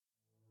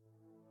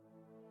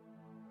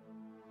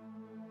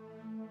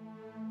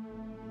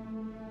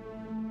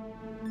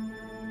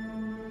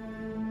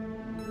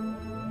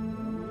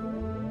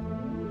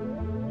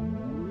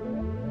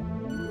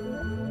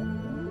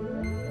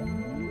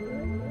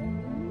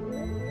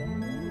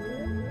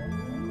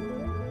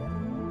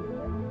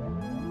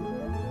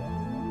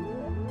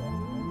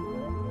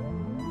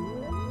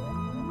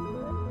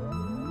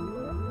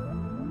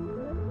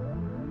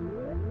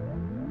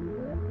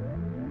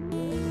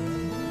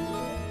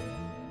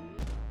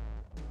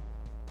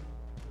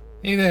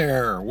Hey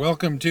there,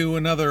 welcome to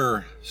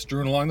another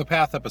Strewn Along the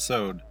Path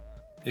episode.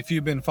 If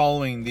you've been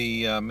following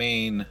the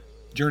main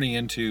Journey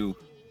Into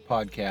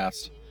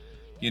podcast,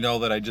 you know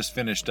that I just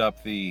finished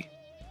up the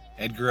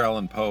Edgar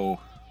Allan Poe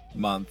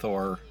month,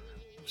 or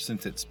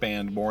since it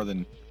spanned more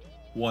than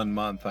 1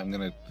 month, I'm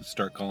going to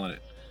start calling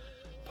it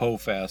Poe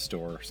Fest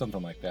or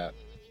something like that.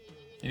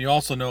 And you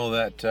also know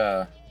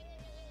that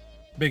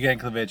Big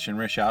Anklevich and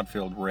Rish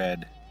Outfield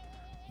read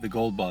The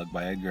Gold Bug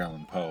by Edgar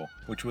Allan Poe,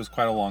 which was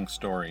quite a long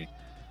story.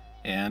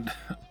 And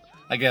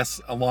I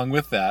guess along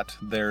with that,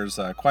 there's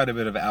quite a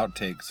bit of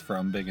outtakes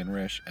from Big and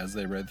Rish as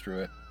they read through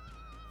it.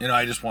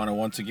 I just want to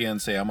once again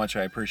say how much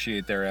I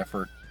appreciate their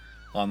effort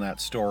on that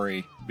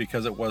story,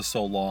 because it was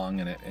so long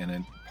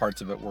and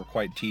parts of it were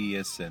quite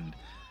tedious, and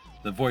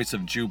the voice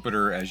of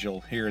Jupiter, as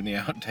you'll hear in the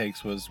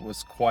outtakes,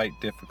 was quite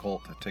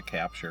difficult to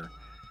capture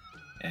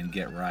and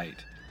get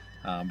right.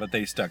 But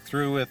they stuck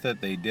through with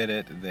it. They did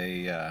it.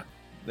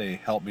 They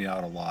helped me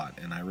out a lot,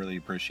 and I really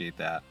appreciate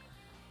that.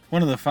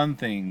 One of the fun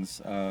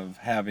things of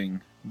having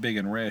Big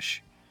and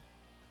Rish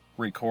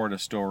record a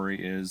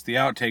story is the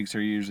outtakes are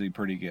usually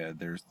pretty good.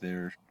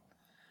 They're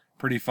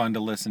pretty fun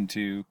to listen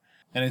to,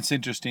 and it's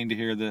interesting to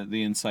hear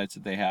the insights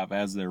that they have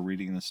as they're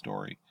reading the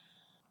story.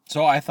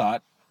 So I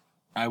thought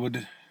I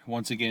would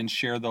once again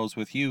share those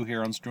with you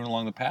here on Strewn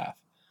Along the Path.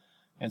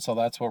 And so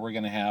that's what we're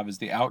going to have, is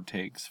the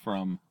outtakes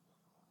from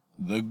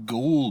The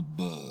Gold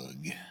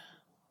Bug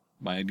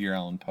by Edgar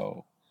Allan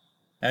Poe.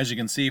 As you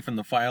can see from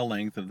the file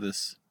length of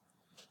this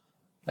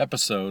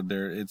episode,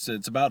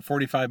 it's about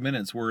 45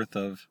 minutes worth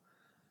of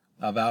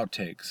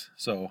outtakes.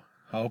 So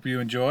I hope you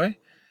enjoy,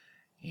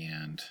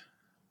 and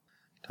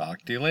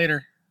talk to you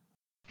later.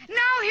 Now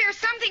here's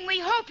something we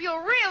hope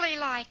you'll really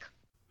like.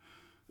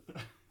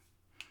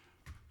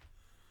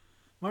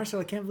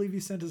 Marshall, I can't believe you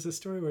sent us a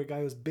story where a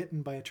guy was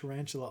bitten by a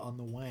tarantula on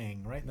the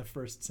wang, right in the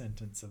first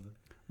sentence of it.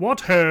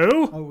 What ho?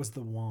 Oh, it was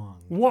the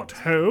wang. What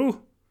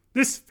ho?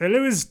 This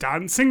fellow is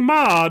dancing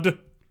mad.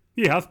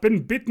 He hath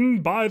been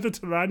bitten by the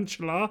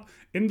tarantula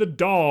in the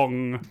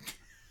dong.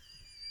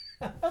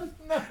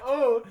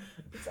 No,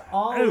 it's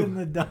all in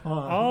the dong.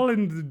 All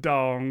in the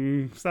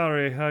dong.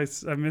 Sorry, I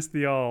missed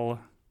the all.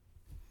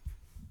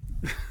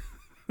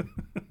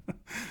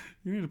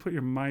 You need to put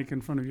your mic in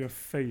front of your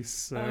face,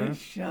 sir. I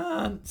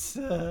shan't,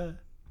 sir.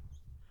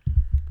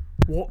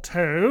 What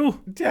ho?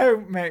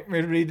 Don't make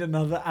me read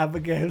another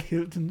Abigail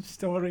Hilton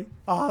story,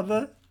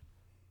 Father.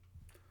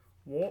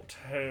 What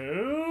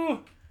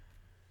ho?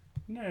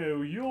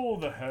 No, you're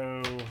the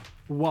ho.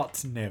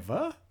 What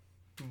never?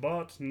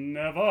 But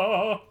never.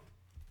 I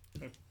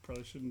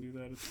probably shouldn't do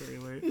that. It's very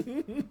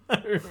late.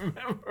 I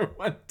remember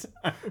one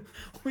time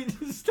we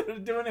just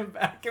started doing it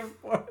back and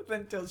forth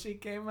until she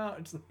came out.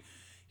 It's like,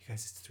 you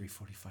guys, it's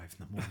 3:45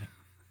 in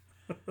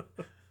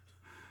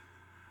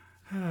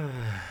the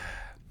morning.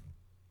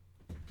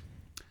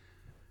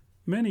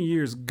 Many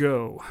years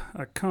ago,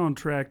 I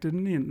contracted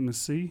an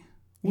intimacy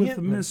with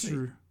a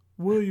Mr.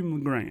 William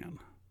Legrand.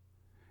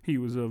 He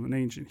was of an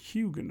ancient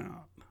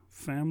Huguenot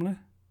family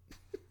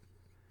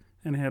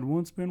and had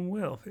once been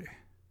wealthy.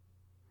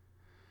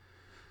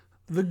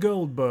 The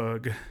Gold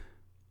Bug.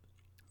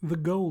 The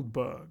Gold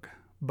Bug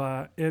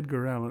by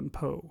Edgar Allan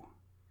Poe.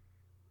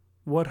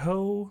 What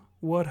ho?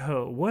 What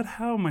ho?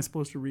 How am I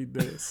supposed to read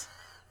this?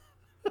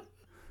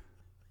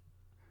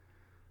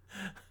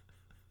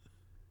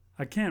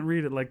 I can't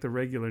read it like the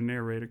regular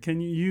narrator. Can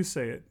you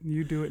say it?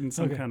 You do it in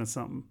some kind of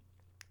something.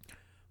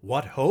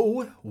 What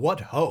ho?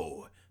 What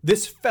ho?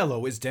 This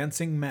fellow is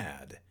dancing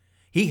mad.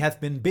 He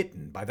hath been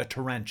bitten by the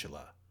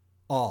tarantula.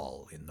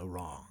 All in the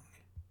wrong.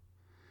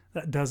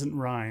 That doesn't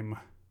rhyme.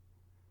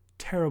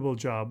 Terrible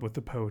job with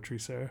the poetry,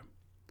 sir.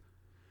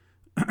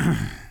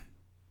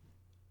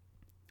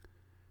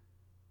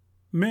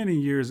 Many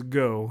years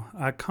ago,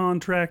 I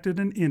contracted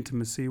an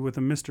intimacy with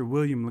a Mr.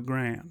 William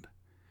Legrand.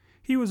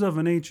 He was of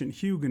an ancient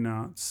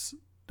Huguenot.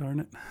 Darn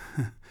it.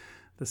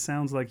 The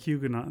sounds like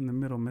Huguenot in the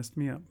middle messed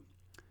me up.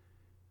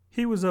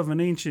 He was of an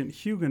ancient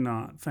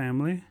Huguenot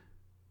family. I'm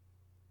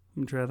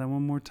going to try that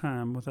one more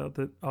time without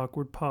the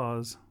awkward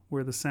pause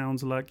where the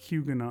sounds like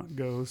Huguenot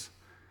goes.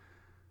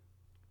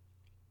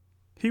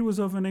 He was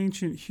of an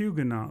ancient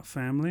Huguenot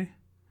family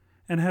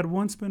and had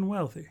once been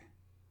wealthy,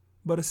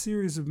 but a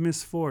series of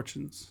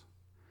misfortunes.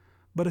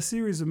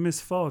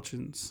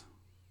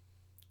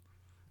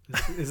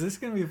 Is this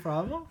going to be a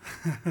problem?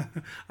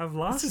 I've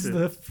lost This is it.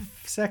 the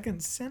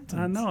second sentence.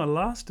 I know, I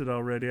lost it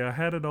already. I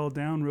had it all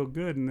down real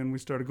good, and then we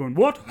started going,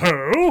 what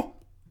ho?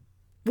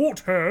 What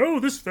ho?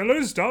 This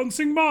fellow's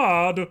dancing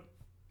mad.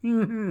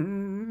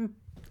 Let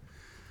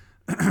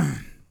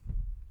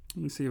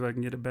me see if I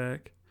can get it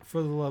back.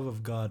 For the love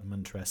of God,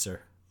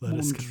 Montresor, let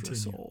us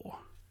continue.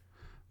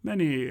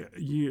 Many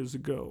years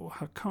ago,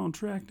 I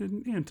contracted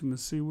an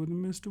intimacy with a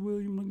Mr.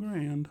 William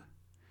Legrand.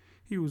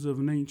 He was of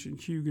an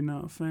ancient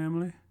Huguenot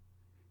family.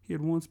 He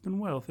had once been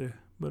wealthy,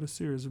 but a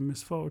series of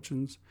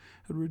misfortunes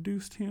had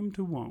reduced him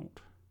to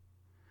want.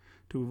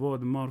 To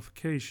avoid the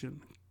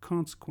mortification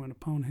consequent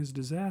upon his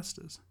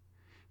disasters,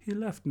 he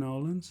left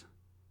Nolens,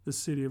 the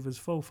city of his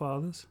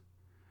forefathers,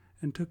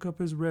 and took up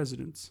his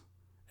residence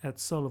at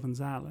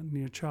Sullivan's Island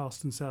near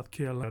Charleston, South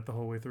Carolina. The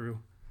whole way through.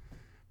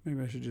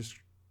 Maybe I should just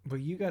Well,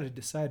 you got to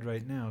decide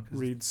right now. Cause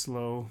read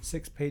slow.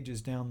 6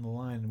 pages down the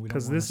line, we don't.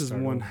 Because this is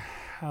one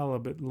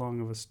halibut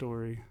long of a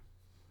story.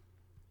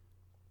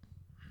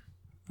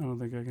 I don't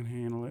think I can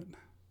handle it.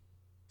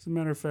 As a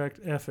matter of fact,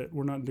 F it.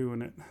 We're not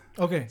doing it.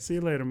 Okay. See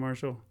you later,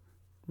 Marshall.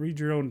 Read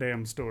your own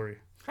damn story.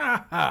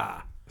 Ha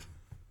ha.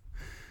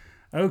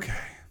 Okay.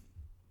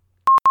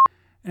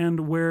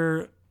 And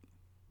where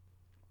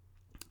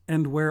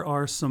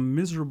are some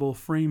miserable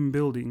frame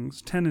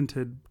buildings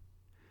tenanted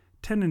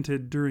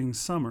during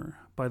summer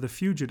by the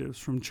fugitives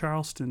from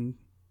Charleston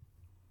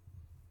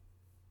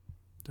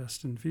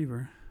dust and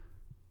fever.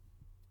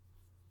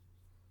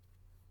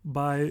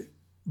 By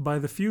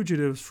the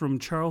fugitives from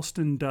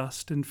Charleston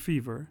dust and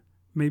fever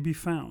may be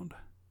found.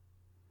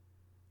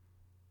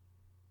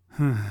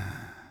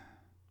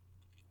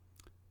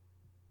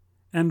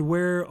 And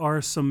where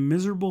are some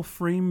miserable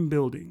frame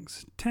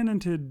buildings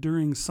tenanted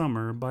during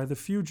summer by the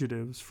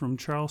fugitives from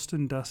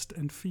Charleston dust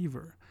and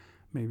fever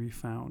may be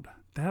found.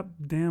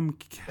 That damn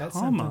That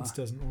comma. sentence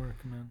doesn't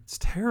work, man. It's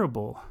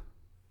terrible.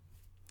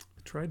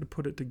 I tried to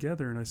put it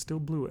together and I still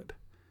blew it.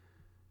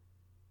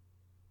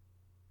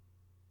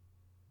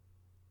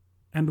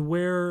 And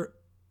where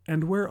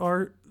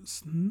are...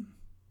 It's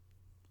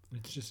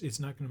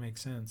not going to make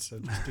sense, so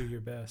just do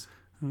your best.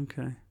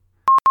 Okay.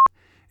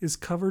 Is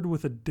covered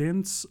with a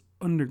dense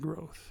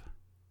undergrowth.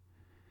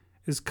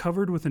 Is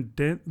covered with a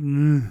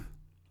dense...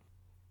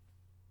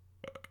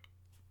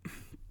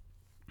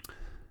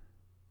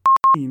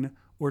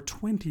 or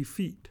 20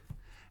 feet,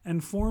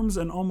 and forms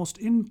an almost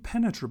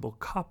impenetrable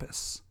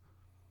coppice.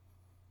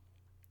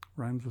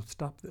 Rhymes with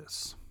stop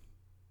this.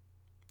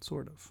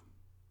 Sort of.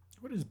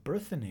 What is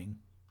birthening?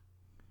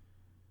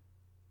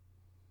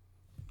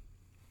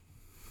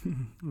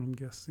 I'm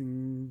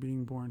guessing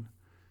being born.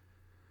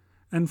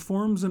 And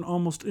forms an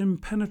almost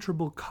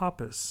impenetrable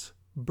coppice,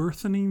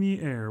 burthening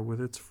the air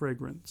with its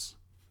fragrance.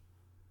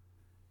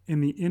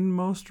 In the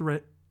inmost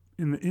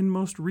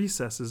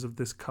recesses of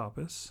this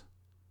coppice,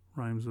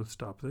 rhymes with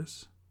stop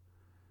this.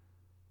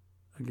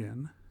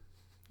 Again.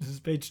 This is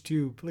page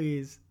 2,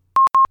 please.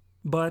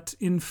 But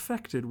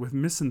infected with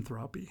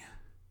misanthropy.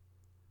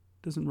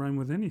 Doesn't rhyme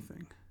with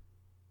anything.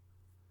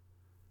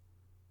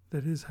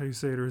 That is how you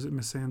say it, or is it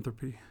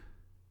misanthropy?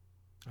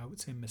 I would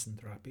say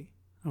misanthropy.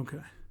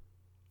 Okay.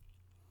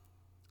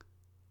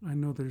 I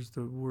know there's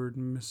the word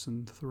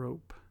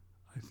misanthrope,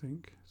 I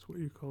think. It's what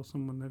you call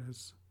someone that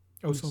has...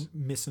 Oh, so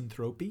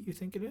misanthropy, you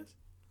think it is?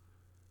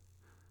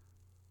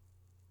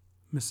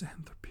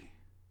 Misanthropy.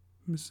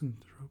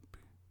 Misanthropy.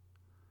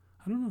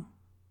 I don't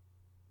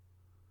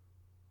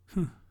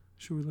know.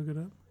 Should we look it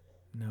up?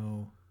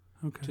 No.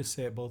 Okay. Just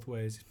say it both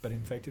ways. But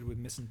infected with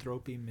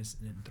misanthropy,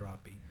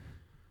 misanthropy.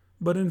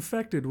 But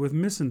infected with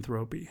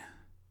misanthropy.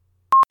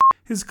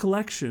 His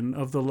collection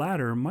of the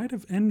latter might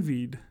have been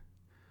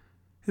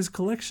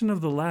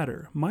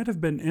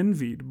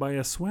envied by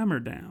a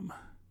Swammerdam.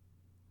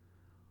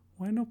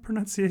 Why no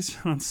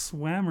pronunciation on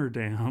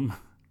Swammerdam?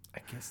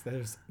 I guess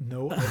there's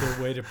no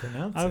other way to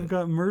pronounce it. I've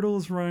got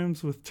Myrtles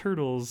rhymes with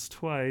turtles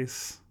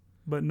twice,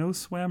 but no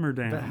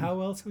Swammerdam. But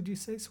how else would you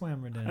say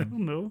Swammerdam? I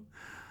don't know.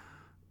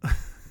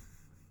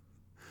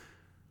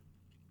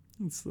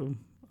 It's the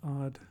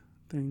odd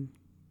thing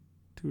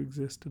to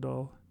exist at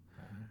all.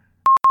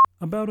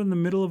 About in the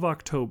middle of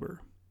October,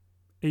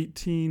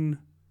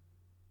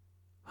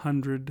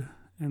 1800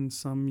 and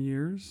some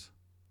years.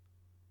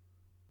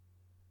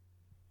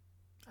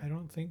 I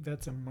don't think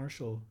that's a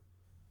Marshall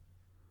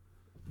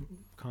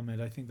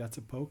comment. I think that's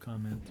a Poe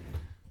comment.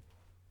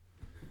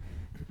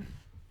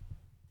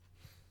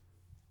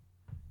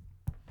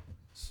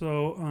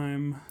 So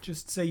I'm...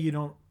 Just say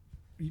you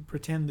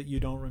pretend that you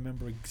don't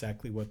remember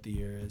exactly what the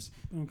year is.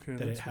 Okay,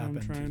 that that's it what I'm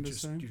happened. trying to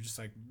say. You're just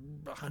like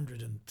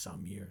 100 and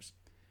some years.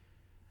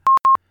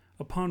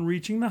 Upon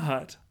reaching the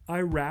hut,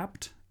 I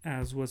rapped,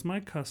 as was my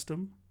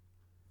custom,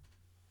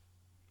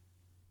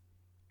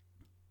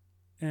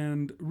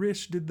 and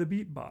Rish did the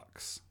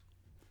beatbox.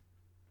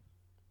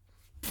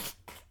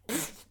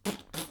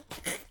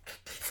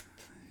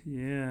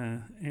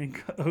 Yeah,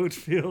 Anka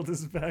Oatfield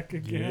is back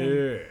again.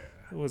 Yeah.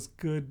 That was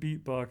good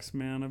beatbox,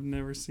 man. I've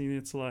never seen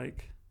its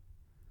like.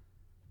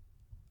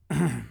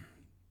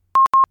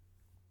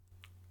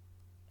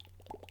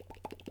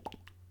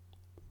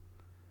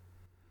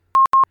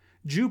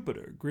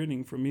 Jupiter,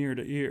 grinning from ear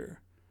to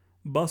ear,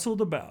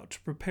 bustled about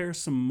to prepare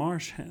some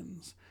marsh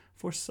hens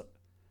for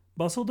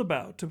bustled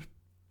about to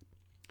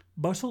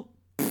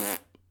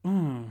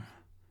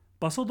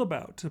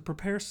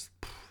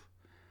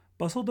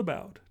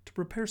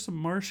prepare some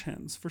marsh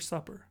hens for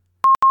supper.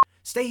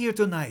 Stay here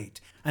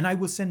tonight, and I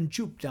will send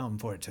Jupe down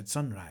for it at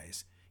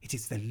sunrise. It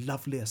is the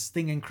loveliest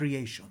thing in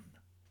creation.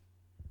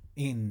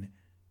 In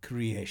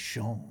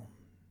creation.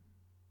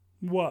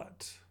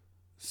 What?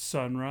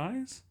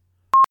 Sunrise?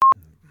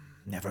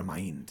 Never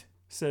mind.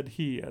 Said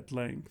he at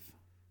length.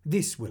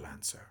 This will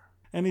answer.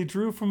 And he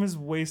drew from his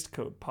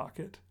waistcoat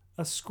pocket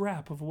a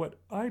scrap of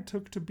what I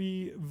took to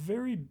be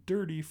very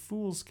dirty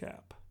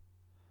foolscap.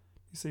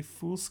 You say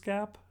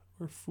foolscap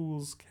or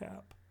fool's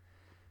cap?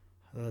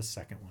 The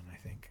second one, I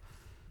think.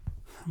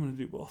 I'm going to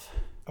do both.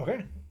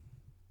 Okay.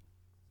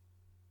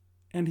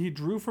 And he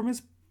drew from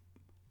his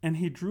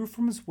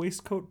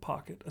waistcoat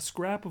pocket a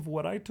scrap of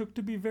what I took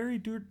to be very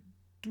dirty.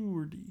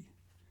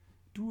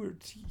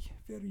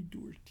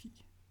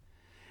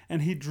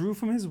 And he drew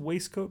from his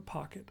waistcoat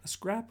pocket a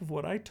scrap of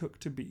what I took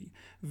to be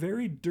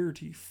very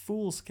dirty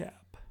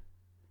foolscap.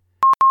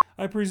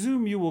 I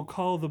presume you will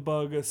call the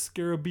bug a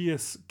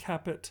Scarabaeus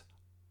caput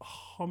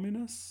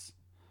hominis?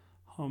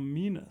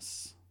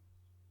 Hominis.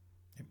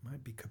 It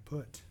might be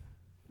kaput.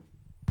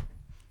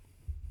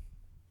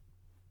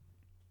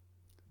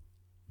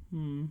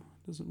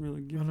 Doesn't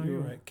really give Oh, no, you you're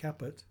a... right.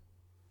 Caput.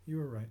 You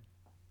were right.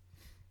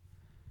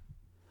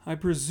 I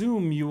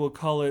presume you will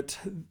call the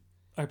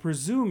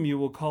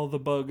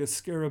bug a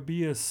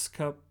Scarabaeus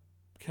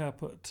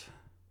caput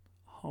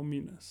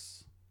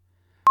hominis.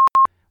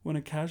 When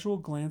a casual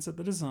glance at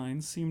the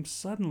design seemed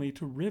suddenly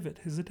to rivet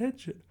his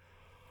attention.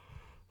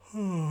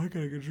 Oh, I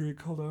gotta get a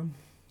drink. Hold on.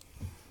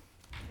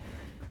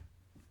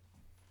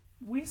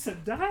 We's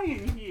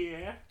dying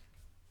here.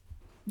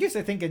 You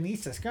think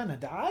Anissa's gonna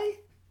die?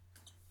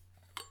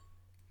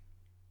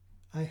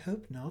 I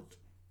hope not.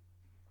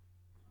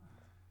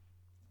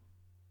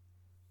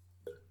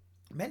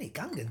 Many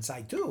Gungans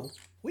I do.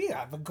 We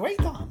have a great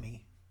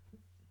army.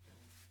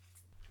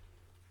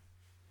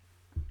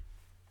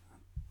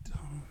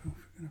 Don't know if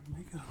we're gonna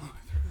make it all the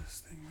way through this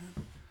thing, man.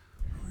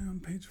 We're on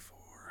page 4.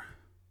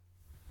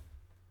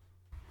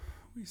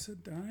 We's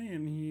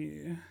dying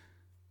here.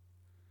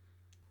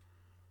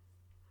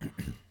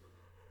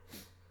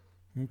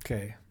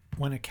 Okay.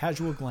 When a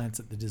casual glance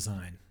at the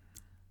design.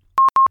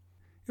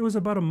 It was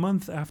about a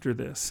month after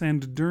this,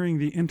 and during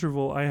the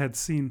interval I had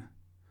seen.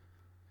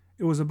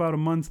 It was about a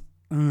month.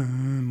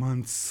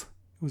 Months.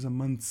 It was a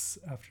months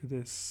after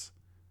this.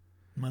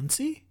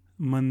 Muncie?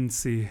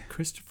 Muncie.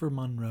 Christopher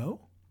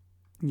Monroe?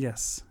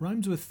 Yes.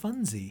 Rhymes with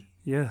Funzy.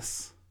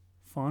 Yes.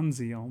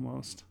 Fonzie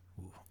almost.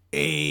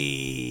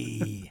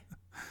 Hey!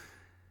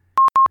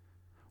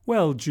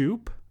 Well,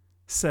 Jupe,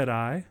 said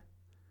I,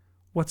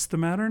 what's the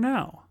matter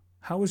now?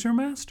 How is your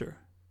master?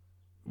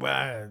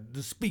 Why,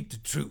 to speak the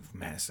truth,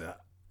 massa,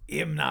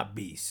 him not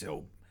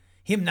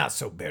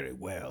so very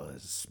well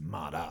as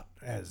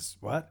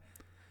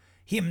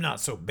him not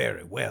so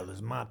very well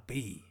as might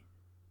be.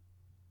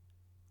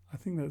 I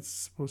think that's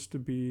supposed to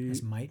be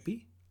As might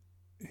be?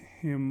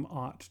 him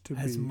ought to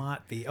As be.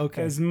 might be.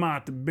 Okay. As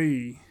might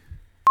be.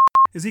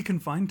 Is he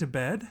confined to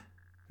bed?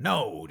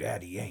 No,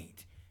 that he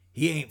ain't.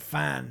 He ain't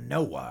fine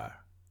nowhere.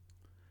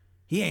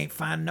 He ain't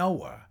fine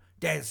nowhere.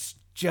 That's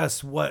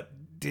just what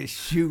the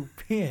shoe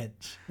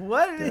pinch.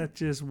 What? That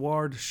just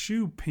ward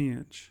shoe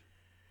pinch.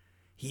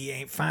 He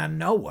ain't fine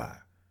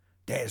nowhere.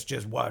 That's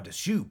just what the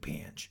shoe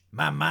pinch.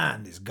 My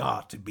mind has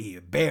got to be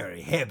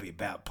very heavy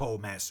about poor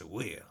Massa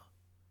Will.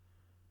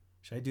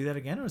 Should I do that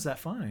again, or is that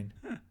fine?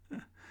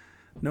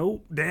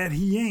 Nope, Dad,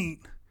 he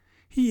ain't.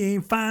 He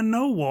ain't fine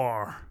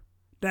nowhere.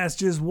 That's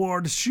just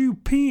ward shoe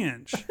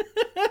pinch.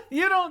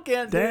 You don't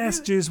get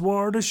That's just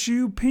ward a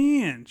shoe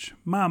pinch.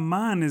 My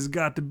mind has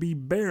got to be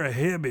very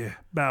heavy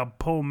about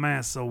poor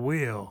Massa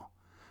Will.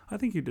 I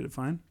think you did it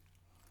fine.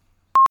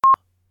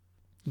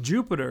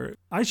 Jupiter,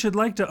 I should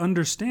like to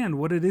understand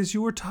what it is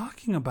you were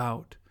talking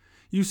about.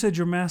 You said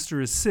your master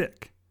is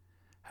sick.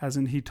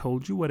 Hasn't he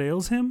told you what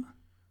ails him?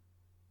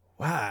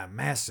 Why,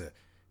 Massa,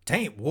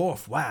 'tain't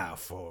worthwhile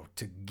for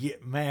to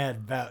get mad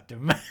about the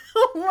matter.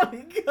 Oh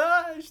my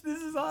gosh, this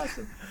is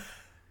awesome.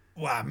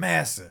 Why,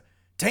 Massa,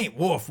 'tain't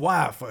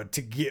worthwhile for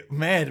to get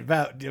mad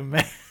about the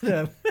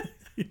matter.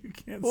 You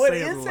can't What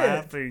say it is it?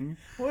 laughing.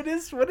 What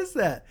is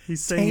that?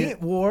 He's saying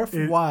Tain't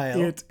worthwhile.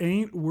 It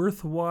ain't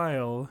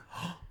worthwhile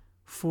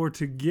for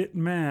to get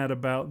mad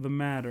about the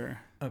matter.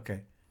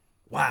 Okay.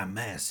 Why,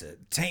 Massa,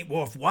 'tain't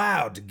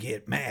worthwhile to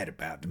get mad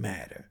about the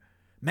matter.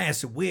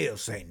 Massa Will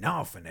say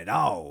nothing at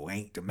all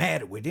ain't the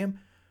matter with him,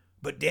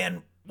 but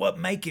then what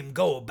make him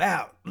go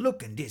about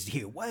looking this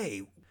here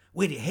way,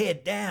 with his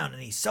head down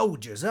and his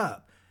soldiers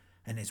up,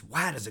 and as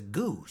white as a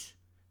goose,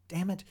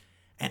 damn it,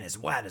 and as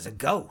white as a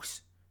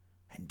ghost,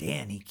 and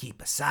then he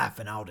keep a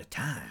siphon all the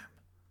time.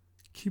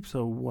 Keeps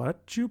a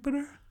what,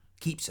 Jupiter?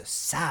 Keeps a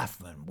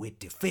siphon with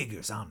the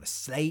figures on the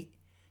slate,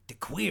 the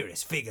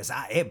queerest figures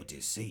I ever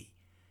did see.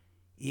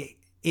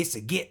 It's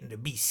a getting to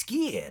be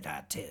scared,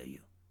 I tell you.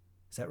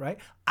 Is that right?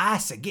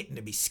 I's a getting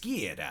to be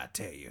scared, I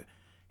tell you.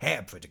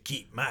 Have for to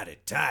keep mighty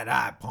tight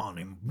eye upon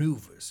him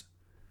maneuvers.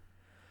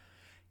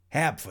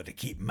 Have for to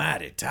keep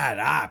mighty tight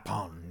eye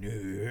upon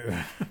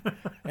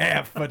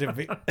have for to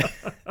be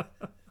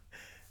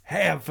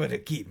have for to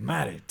keep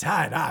mighty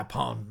tight eye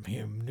upon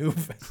him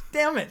maneuvers.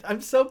 Damn it,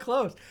 I'm so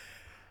close.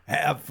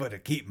 Have for to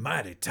keep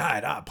mighty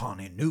tight eye upon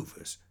him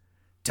maneuvers.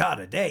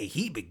 T'other day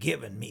he be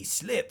giving me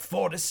slip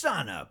for the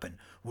sun up and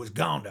was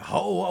gone the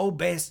whole old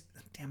best.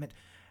 Damn it.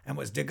 And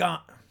was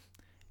gone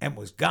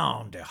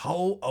the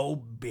whole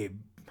old bib,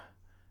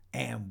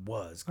 and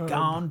was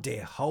gone the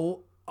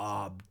whole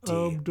of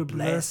the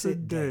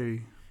blessed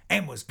day,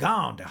 and was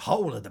gone the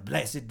whole of the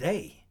blessed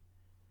day.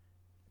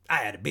 I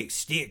had a big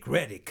stick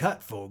ready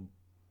cut for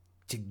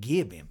to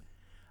give him.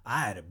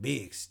 I had a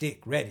big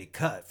stick ready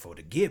cut for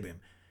to give him.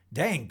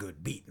 Dang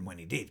good beating when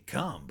he did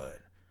come,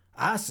 but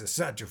I was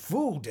such a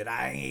fool that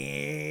I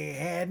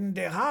hadn't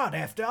the heart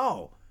after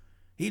all.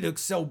 He looked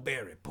so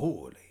very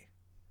poorly.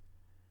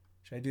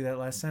 Should I do that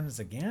last sentence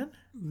again?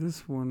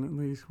 This one, at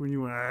least, when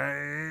you went,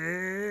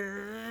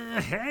 I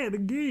had a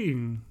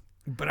game.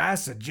 But I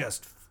said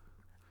such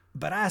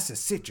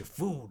a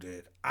fool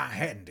that I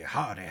hadn't the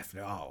heart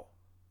after all.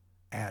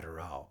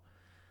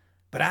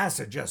 But I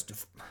said such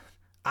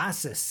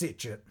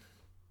a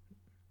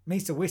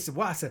Misa Wissa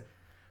Wassa.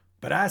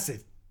 But I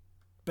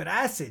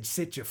said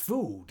such a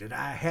fool that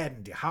I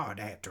hadn't the heart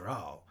after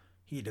all.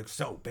 He looked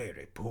so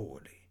very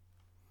poorly.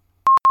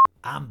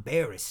 I'm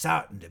very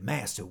certain that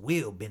Master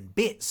Will been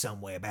bit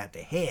somewhere about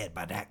the head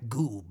by that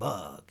ghoul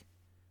bug.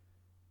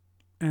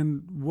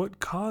 And what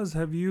cause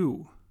have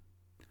you,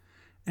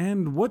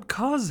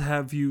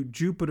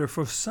 Jupiter,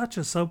 for such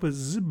a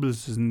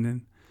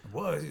supposition?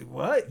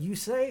 What you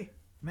say,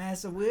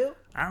 Master Will?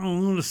 I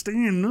don't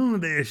understand none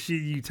of that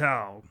shit you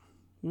talk.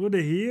 What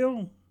the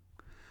hell?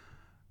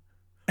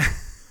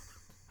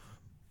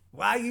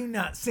 Why you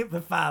not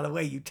simplify the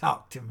way you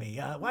talk to me?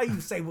 Why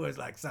you say words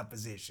like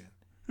supposition?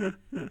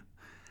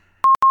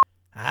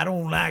 I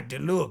don't like the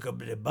look of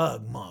the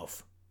bug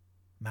mouth.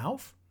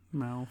 Mouth?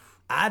 Mouth.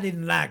 I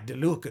didn't like the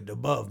look of the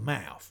bug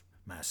mouth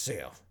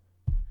myself.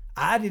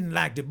 I didn't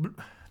like the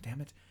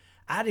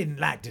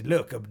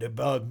look of the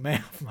bug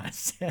mouth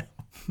myself.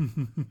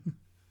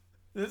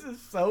 This is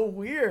so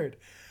weird.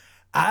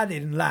 I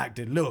didn't like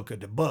the look of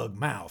the bug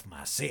mouth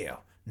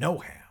myself,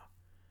 nohow.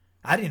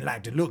 I didn't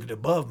like the look of the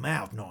bug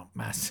mouth,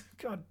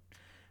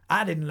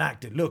 I didn't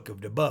like the look of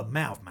the bug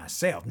mouth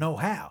myself,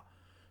 nohow.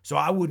 So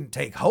I wouldn't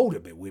take hold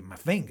of it with my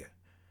finger.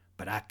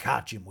 But I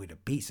caught him with a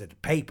piece of the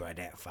paper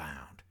that I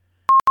found.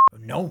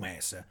 No,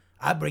 massa,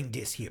 I bring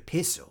this here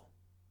pistol.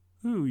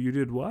 Ooh, you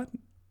did what?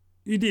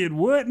 You did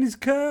what in his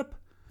cup?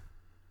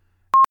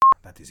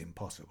 That is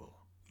impossible.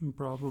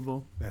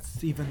 Improbable.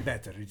 That's even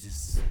better. It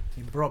is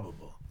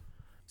improbable.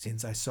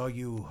 Since I saw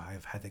you, I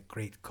have had a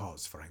great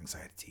cause for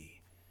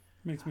anxiety.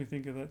 Makes me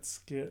think of that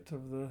skit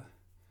of the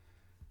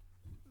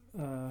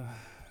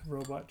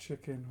robot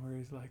chicken where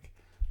he's like,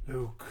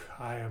 Luke,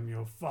 I am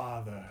your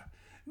father.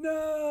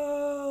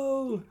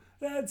 No!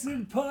 That's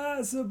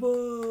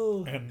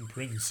impossible! And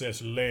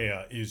Princess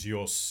Leia is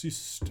your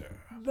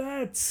sister.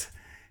 That's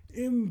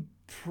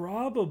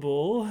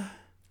improbable.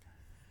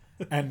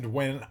 And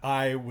when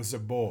I was a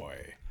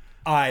boy,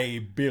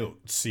 I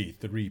built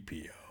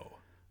C-3PO.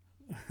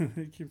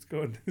 It keeps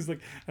going. He's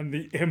like, and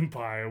the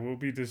Empire will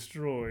be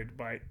destroyed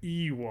by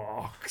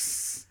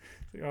Ewoks.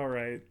 Like, all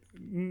right,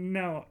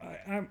 now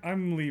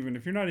I'm leaving.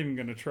 If you're not even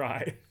gonna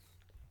try,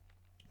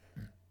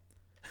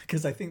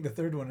 Because I think the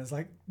third one is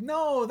like,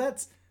 no,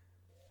 that's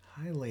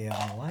highly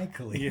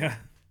unlikely. yeah,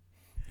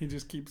 he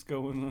just keeps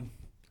going on.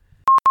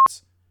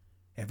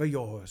 Ever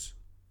yours,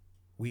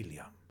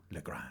 William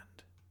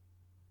Legrand,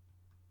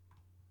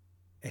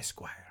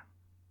 Esquire.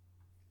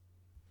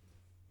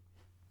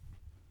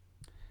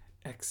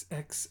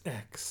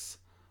 XXX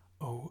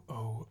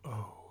OOO.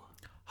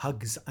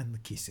 Hugs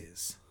and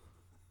kisses.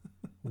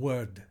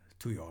 Word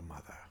to your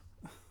mother.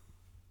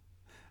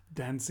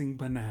 Dancing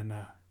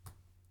banana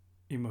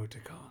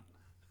emoticon.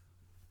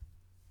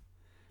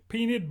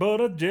 Peanut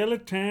butter jelly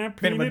time.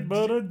 Peanut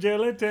butter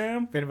jelly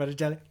time. Peanut butter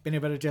jelly.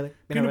 Peanut butter jelly.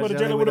 Peanut butter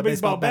jelly with a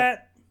baseball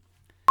bat.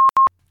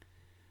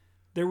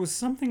 There was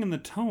something in the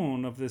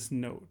tone of this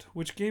note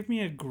which gave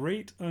me a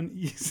great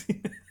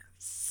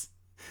uneasiness.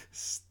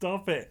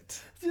 Stop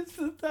it. Just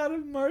the thought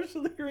of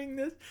Marshall hearing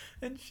this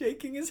and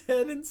shaking his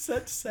head in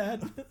such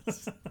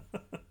sadness.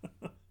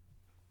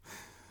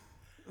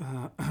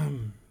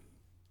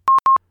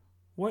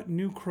 What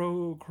new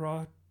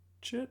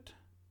crotchet?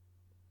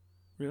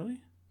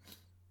 Really?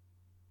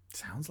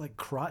 Sounds like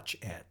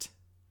crotch-et.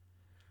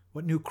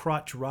 What new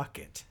crotch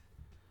rocket?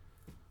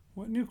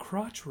 What new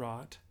crotch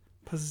rot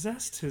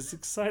possessed his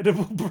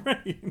excitable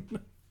brain?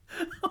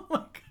 Oh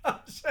my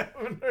gosh, I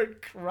haven't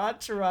heard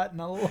crotch rot in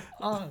a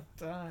long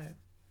time.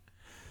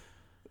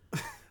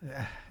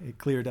 It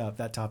cleared up.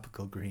 That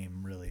topical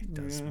cream really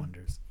does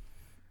wonders.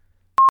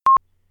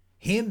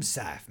 Him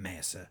scythe,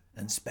 massa,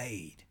 and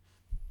spade.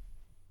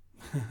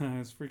 I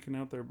was freaking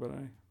out there, but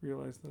I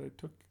realized that I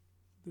took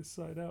this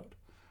side out.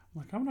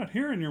 I'm like, I'm not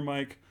hearing your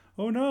mic.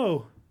 Oh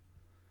no.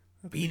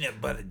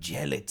 Peanut butter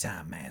jelly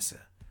time,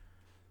 massa.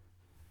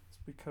 It's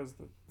because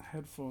the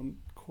headphone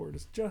cord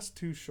is just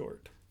too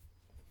short.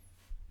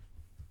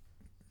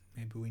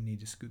 Maybe we need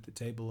to scoot the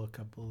table a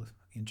couple of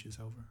inches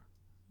over.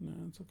 No,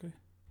 it's okay.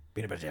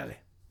 Peanut butter jelly.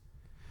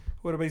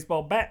 What a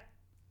baseball bat.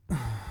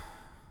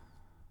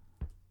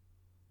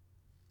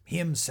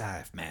 Him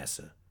scythe,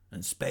 massa,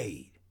 and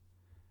spade.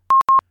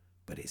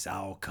 But it's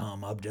all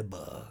come of the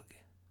bug.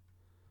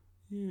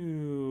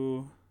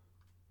 You.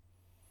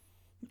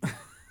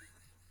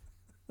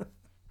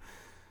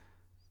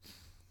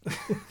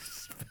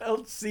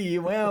 Spelled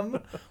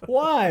C-U-M.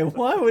 Why?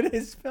 Why would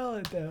he spell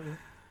it that way?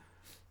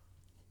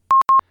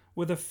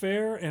 With a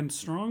fair and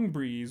strong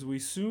breeze, we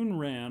soon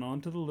ran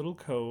onto the little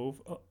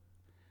cove.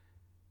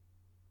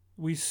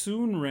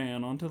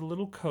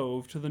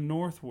 To the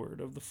northward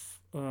of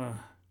the.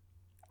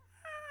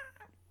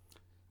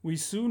 We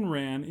soon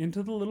ran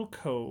into the little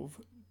cove,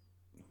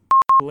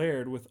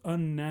 glared with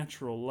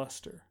unnatural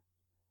luster.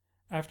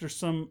 After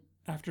some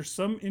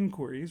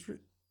inquiries.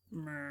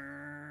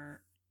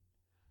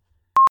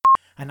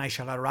 And I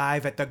shall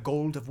arrive at the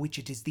gold of which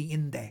it is the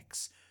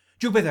index.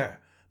 Jupiter,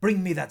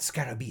 bring me that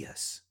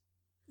scarabaeus.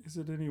 Is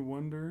it any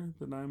wonder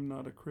that I'm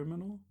not a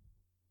criminal?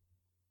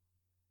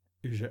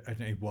 Is it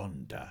any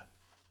wonder?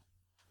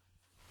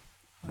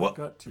 I've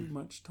got too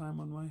much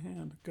time on my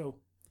hand. Go.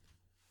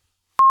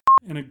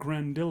 In a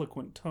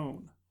grandiloquent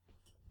tone.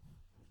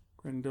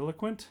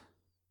 Grandiloquent?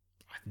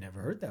 I've never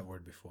heard that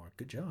word before.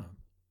 Good job.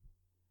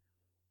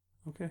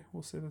 Okay,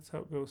 we'll say that's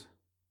how it goes.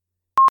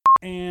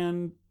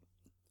 And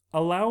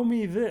allow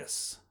me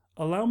this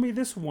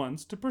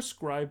once to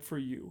prescribe for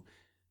you.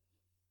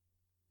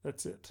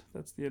 That's it.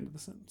 That's the end of the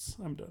sentence.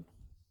 I'm done.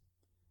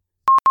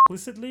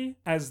 Implicitly,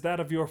 as that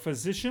of your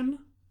physician?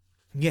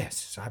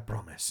 Yes, I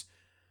promise.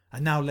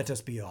 And now let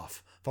us be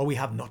off, for we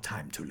have no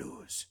time to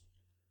lose.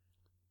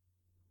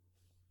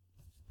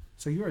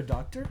 So you're a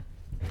doctor?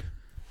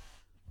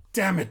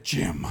 Damn it,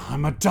 Jim.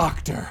 I'm a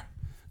doctor,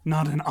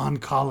 not an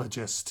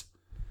oncologist.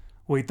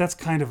 Wait, that's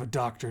kind of a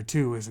doctor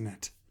too, isn't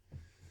it?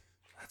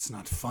 That's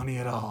not funny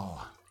at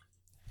all.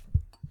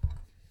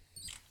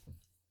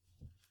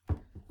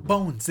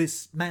 Bones,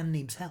 this man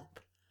needs help.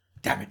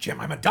 Damn it,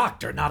 Jim, I'm a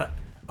doctor, not a...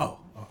 Oh,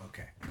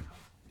 okay.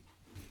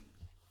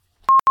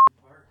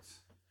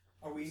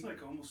 Are we... It's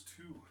like almost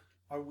 2.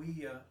 Are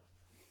we,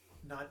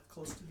 not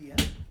close to the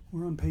end?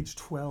 We're on page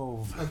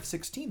 12. Of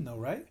 16, though,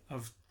 right?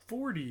 Of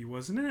 40,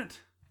 wasn't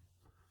it?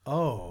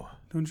 Oh.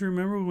 Don't you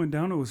remember we went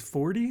down, it was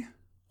 40?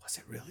 Was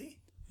it really?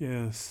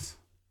 Yes.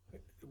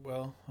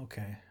 Well,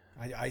 okay.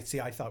 I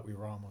see. I thought we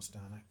were almost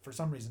done. For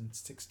some reason,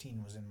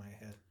 16 was in my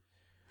head.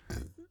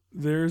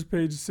 There's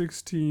page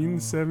 16,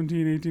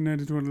 17, 18,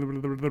 19, 20.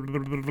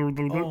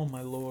 Oh,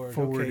 my Lord.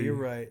 40. Okay, you're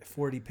right.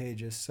 40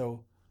 pages.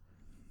 So,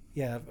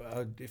 yeah,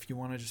 if you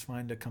want to just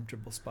find a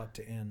comfortable spot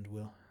to end,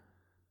 we'll...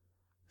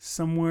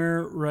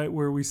 Somewhere right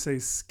where we say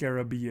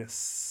scarabaeus.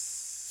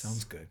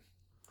 Sounds good.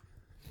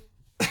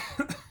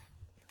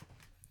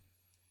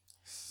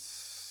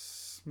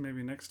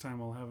 Maybe next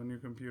time I'll have a new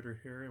computer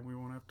here and we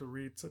won't have to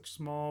read such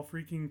small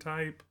freaking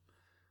type.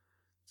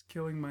 It's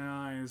killing my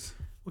eyes.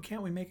 Well,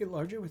 can't we make it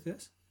larger with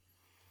this?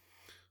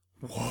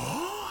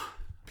 What?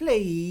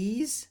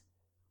 Please.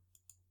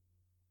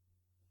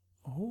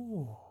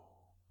 Oh.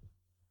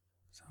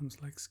 Sounds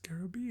like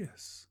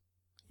scarabaeus.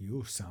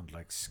 You sound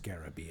like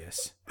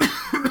scarabaeus.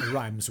 It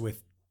rhymes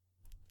with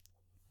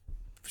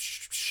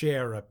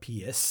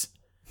sharapius.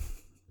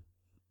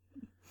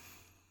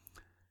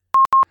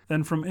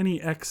 Than from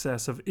any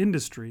excess of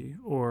industry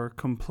or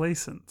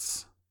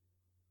complaisance.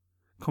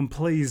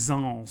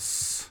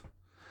 Complaisance.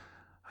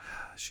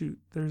 Shoot,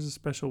 there's a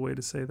special way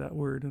to say that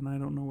word, and I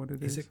don't know what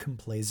it is. Is it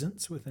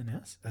complaisance with an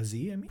S? A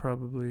Z, I mean?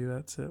 Probably,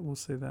 that's it. We'll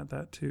say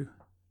that too.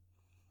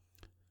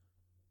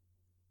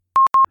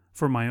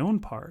 For my own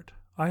part,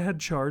 I had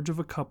charge of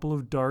a couple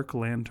of dark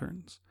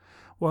lanterns,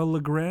 while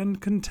Legrand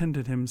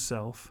contented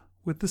himself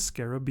with the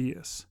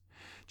scarabaeus.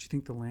 Do you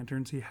think the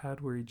lanterns he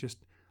had where he just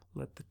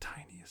let the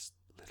tiniest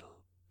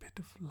little bit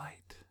of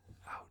light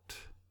out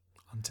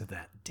Onto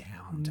that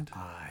downed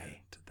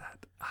eye. to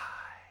that eye?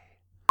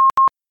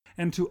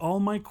 And to all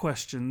my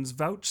questions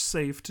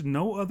vouchsafed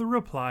no other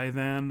reply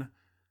than,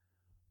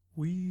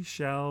 "We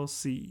shall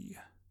see."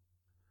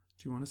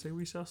 Do you want to say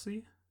 "we shall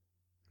see"?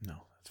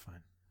 No, that's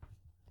fine.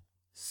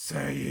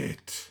 Say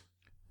it.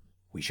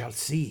 We shall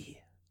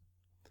see.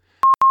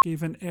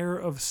 Gave an air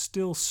of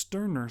still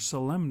sterner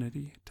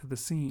solemnity to the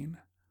scene.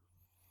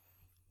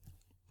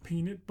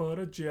 Peanut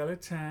butter jelly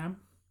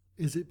time.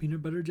 Is it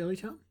peanut butter jelly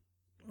time?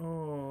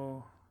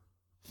 Oh,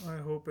 I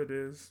hope it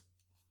is.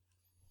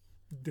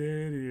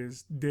 There it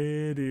is.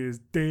 There it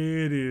is.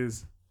 There it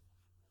is.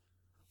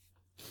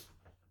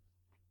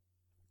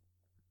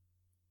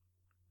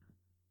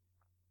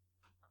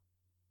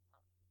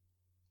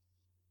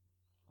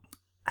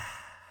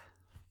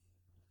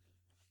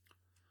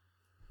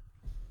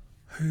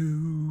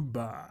 Who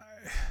by?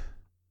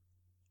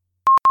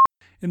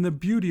 In the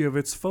beauty of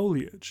its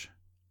foliage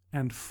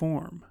and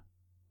form.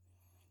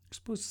 You're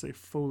supposed to say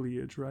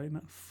foliage, right?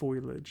 Not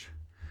foliage.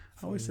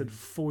 I always said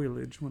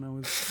foliage when I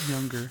was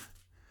younger.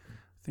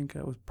 I think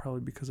that was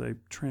probably because I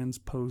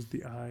transposed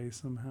the I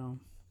somehow.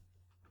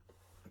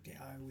 Okay,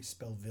 I always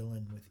spell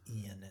villain with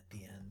Ian at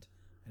the end,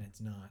 and it's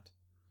not.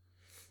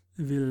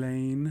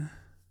 Villain.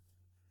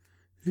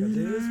 So it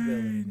is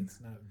villain, it's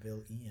not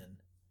Ian.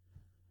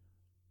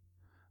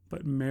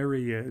 But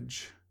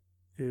marriage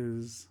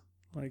is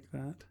like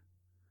that.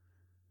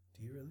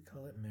 Do you really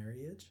call it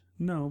marriage?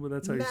 No, but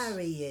that's how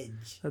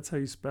Marriage. that's how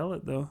you spell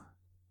it, though.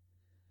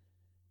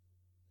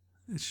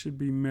 It should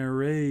be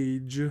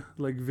marriage,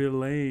 like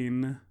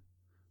villain,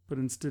 but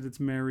instead it's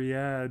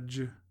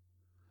marriage.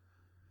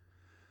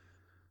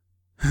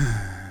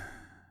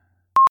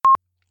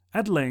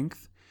 At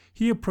length,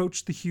 he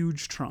approached the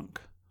huge trunk,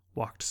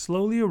 walked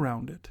slowly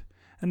around it,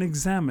 and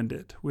examined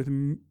it with...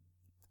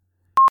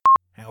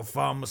 How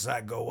far must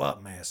I go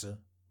up, massa?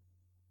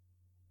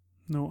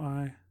 No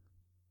eye.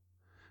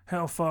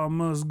 How far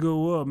must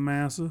go up,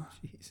 massa?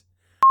 Jeez.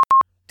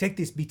 Take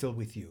this beetle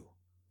with you.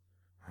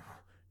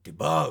 The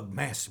bug,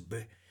 massa,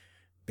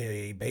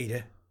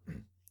 beta.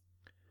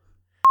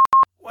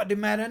 What the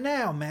matter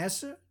now,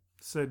 massa?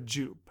 Said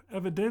Jupe,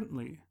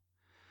 evidently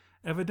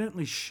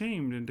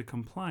shamed into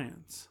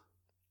compliance.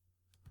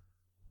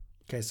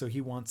 Okay, so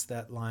he wants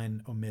that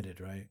line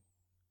omitted, right?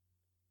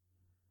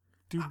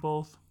 Do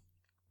both.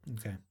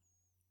 Okay.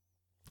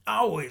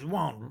 Always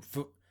want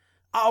for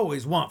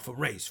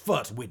race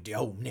fuss with the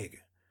old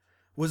nigger.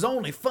 Was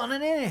only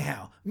funnin'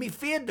 anyhow. Me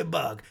feared the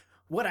bug.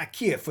 What I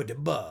care for the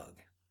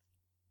bug.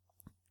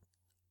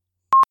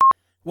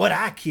 What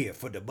I care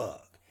for the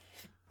bug.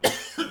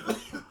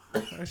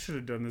 I should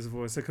have done this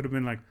voice. I could have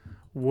been like,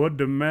 "What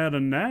the matter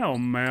now,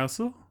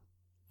 massa?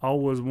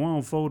 Always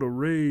want for to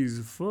raise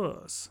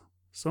fuss.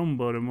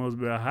 Somebody must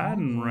be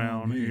hiding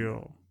round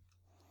here.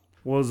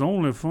 Was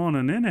only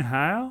funnin'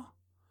 anyhow.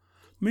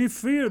 Me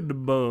feared the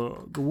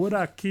bug. What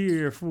I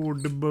care for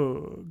the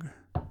bug."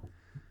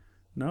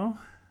 No?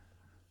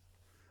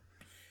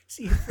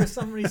 See, for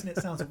some reason it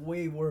sounds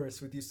way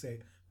worse when you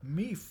say,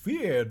 me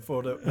feared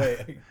for the...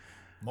 Wait,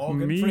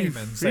 Morgan Me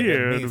Freeman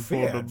saying, me feared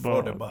feared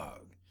for the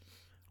bug.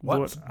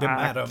 What's What the I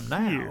matter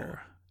now,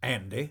 care.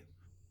 Andy?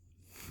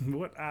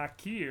 What I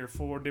care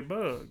for the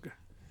bug.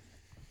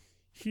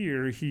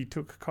 Here he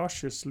took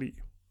cautiously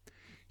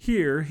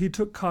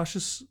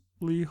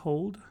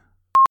hold.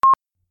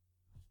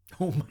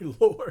 Oh my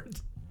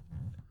lord.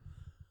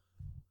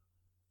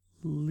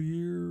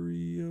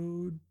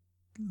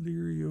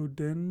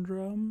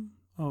 Liriodendrum?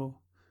 Oh.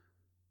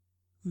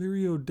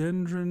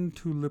 Liriodendron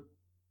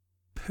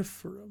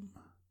tulipiferum.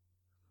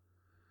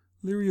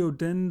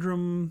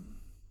 Liriodendron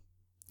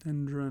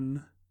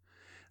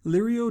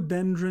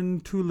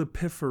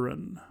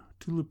tulipiferum.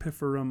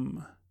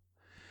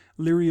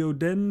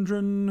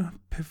 Liriodendron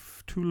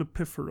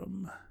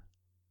tulipiferum.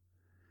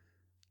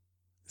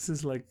 This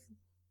is like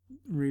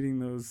reading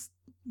those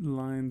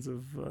lines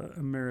of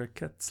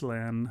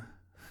Ameriketzlan.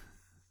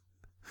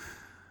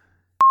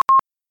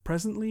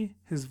 Presently,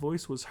 his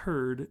voice was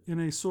heard in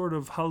a sort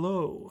of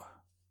hello.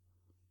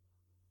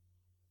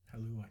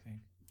 Hello, I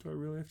think. Do I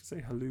really have to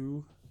say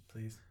hello?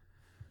 Please.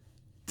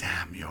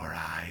 Damn your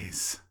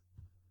eyes.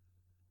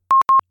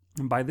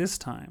 And by this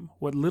time,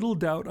 what little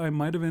doubt I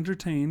might have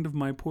entertained of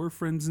my poor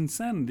friend's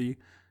insanity...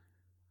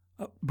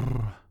 That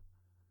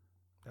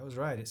was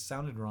right. It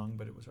sounded wrong,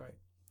 but it was right.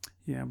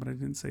 Yeah, but I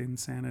didn't say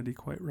insanity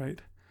quite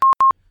right.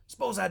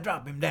 Suppose I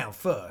drop him down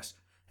first,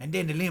 and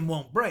then the limb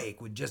won't break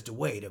with just the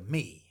weight of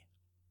me.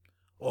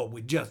 Or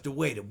with just the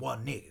weight of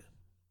one nigger.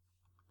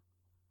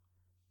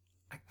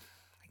 I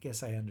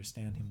guess I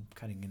understand him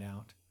cutting it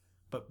out.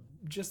 But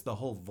just the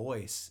whole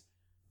voice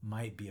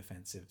might be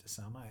offensive to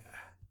some.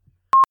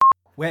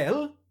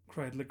 Well?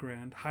 Cried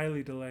Legrand,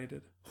 highly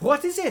delighted.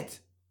 What is it?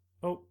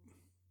 Oh,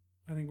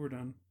 I think we're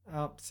done.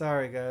 Oh,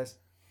 sorry, guys.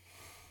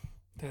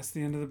 That's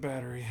the end of the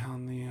battery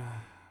on the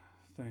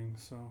thing,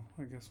 so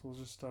I guess we'll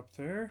just stop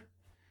there.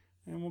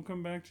 And we'll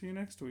come back to you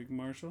next week,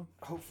 Marshall.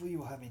 Hopefully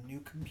you'll have a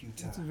new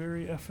computer. It's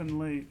very effing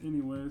late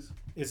anyways.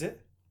 Is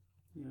it?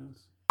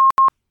 Yes.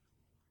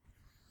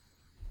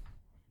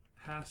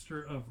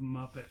 Pastor of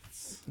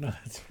Muppets. No,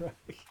 that's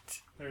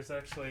right. There's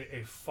actually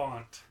a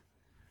font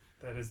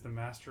that is the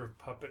Master of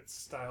Puppets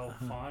style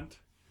font.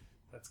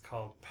 That's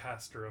called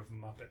Pastor of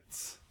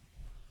Muppets.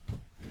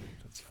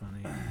 That's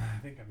funny. I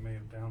think I may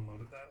have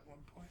downloaded that at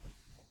one point.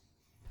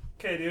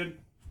 Okay, dude.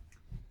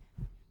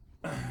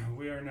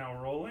 We are now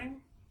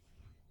rolling.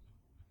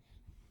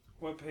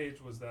 What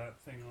page was that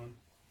thing on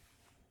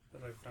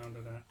that I found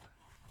it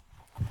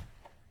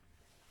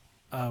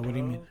at? What do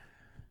you mean?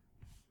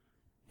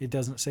 It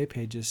doesn't say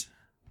pages.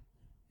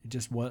 It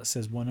just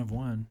says 1 of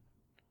 1.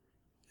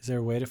 Is there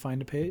a way to find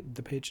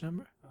the page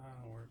number?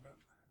 Don't worry about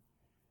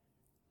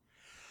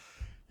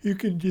it. You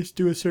can just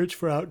do a search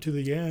for Out to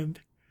the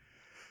End.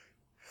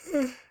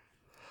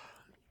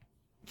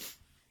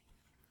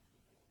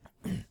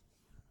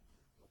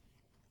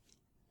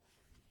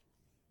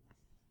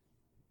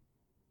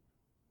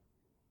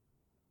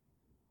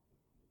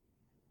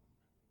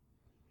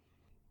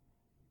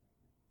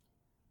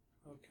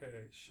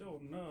 Okay,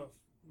 sure enough,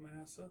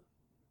 massa.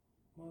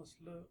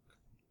 Must look.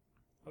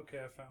 Okay,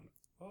 I found it.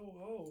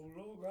 Oh,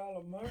 Lord God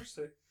of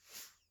mercy.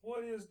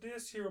 What is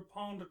this here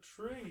upon the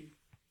tree?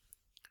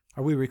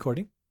 Are we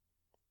recording?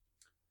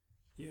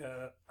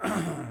 Yeah.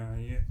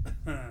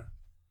 Yeah.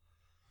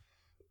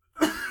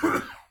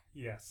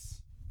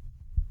 Yes.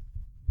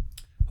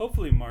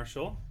 Hopefully,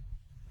 Marshall,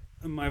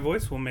 my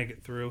voice will make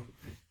it through.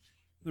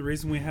 The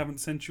reason we haven't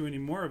sent you any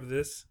more of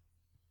this...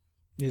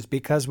 It's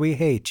because we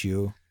hate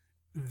you.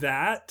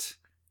 That,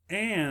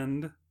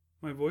 and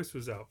my voice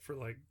was out for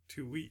like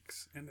 2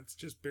 weeks, and it's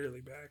just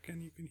barely back,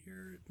 and you can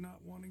hear it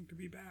not wanting to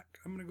be back.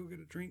 I'm going to go get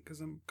a drink because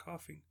I'm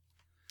coughing.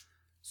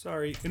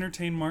 Sorry,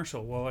 entertain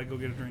Marshall while I go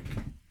get a drink.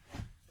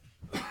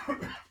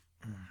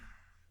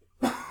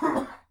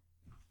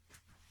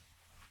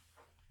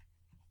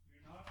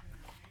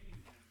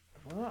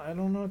 Well, I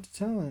don't know what to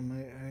tell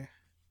him.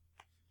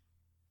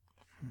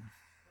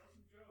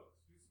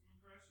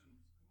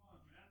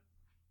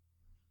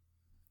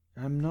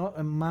 I'm not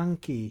a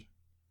monkey.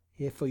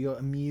 Here for your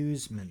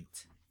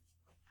amusement.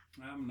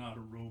 I'm not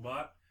a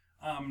robot.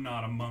 I'm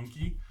not a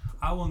monkey.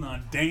 I will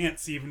not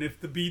dance even if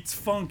the beat's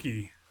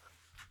funky.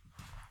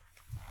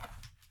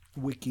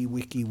 Wiki,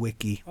 wiki,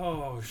 wiki.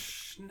 Oh,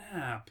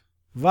 snap.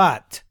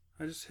 What?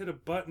 I just hit a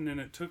button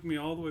and it took me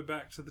all the way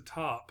back to the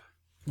top.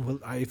 Well,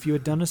 if you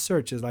had done a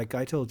search as like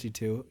I told you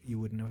to, you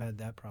wouldn't have had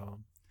that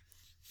problem.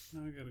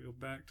 Now I gotta go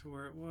back to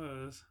where it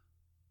was.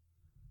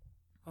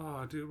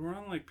 Oh, dude, we're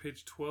on like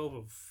page 12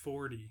 of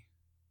 40.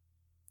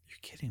 You're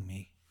kidding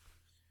me.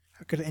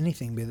 How could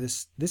anything be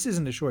this? This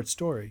isn't a short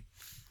story.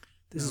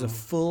 This is a No.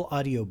 full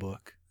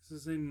audiobook.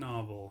 This is a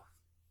novel.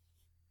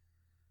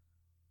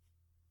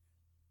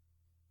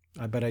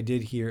 But I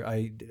did hear,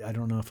 I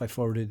don't know if I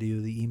forwarded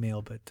you the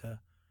email, but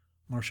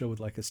Marshall would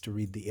like us to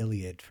read the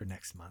Iliad for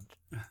next month.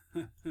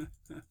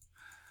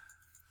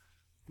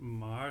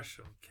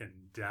 Marshall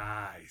can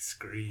die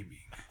screaming.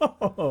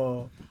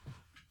 Oh,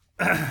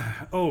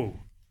 Oh,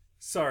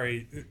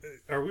 sorry.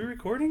 Are we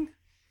recording?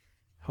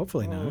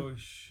 hopefully not. Oh,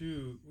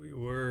 shoot. We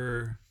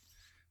were.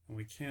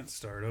 We can't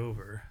start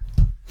over.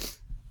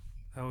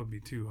 That would be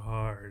too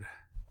hard.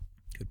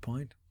 Good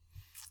point.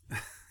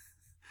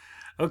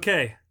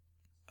 Okay.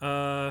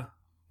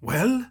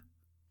 Well?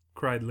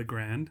 Cried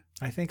Legrand.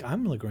 I think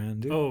I'm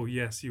Legrand, dude. Oh,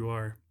 yes, you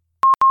are.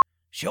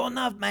 Sure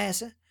enough,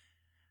 massa.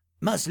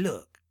 Must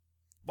look.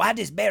 Why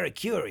this very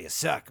curious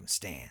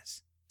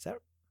circumstance? Is that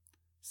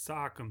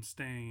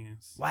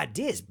Circumstance. why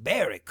this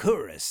very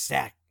curious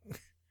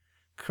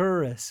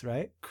Curus,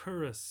 right?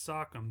 Curous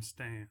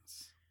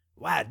circumstance.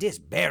 why this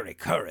very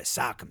curious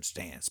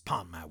circumstance,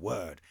 pon my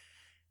word,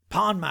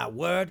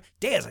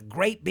 there's a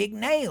great big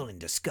nail in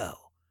the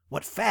skull.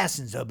 What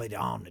fastens of it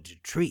onto the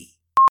tree?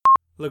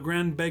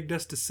 Legrand begged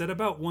us to set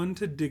about one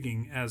to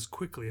digging as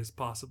quickly as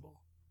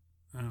possible.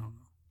 I don't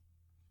know.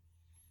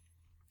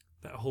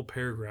 That whole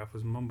paragraph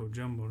was mumbo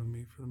jumbo to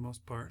me for the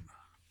most part.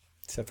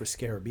 Except for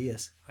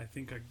Scarabaeus. I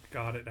think I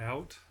got it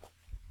out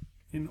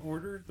in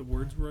order. The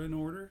words were in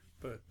order,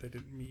 but they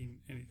didn't mean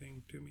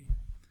anything to me.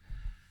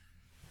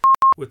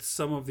 With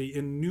some of the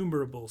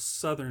innumerable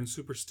southern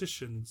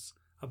superstitions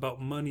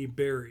about money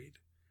buried.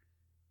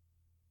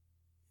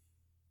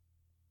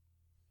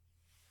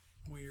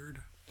 Weird.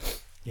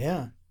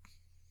 Yeah.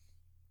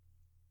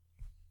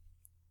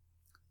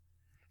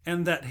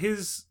 And that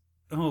his...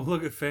 Oh,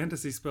 look at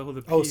fantasy spell with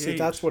a PH. Oh, see,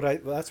 that's why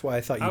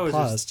I thought you I was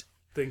paused. just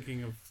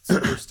thinking of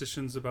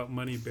superstitions about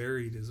money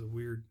buried is a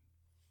weird...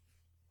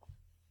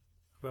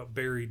 About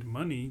buried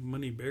money.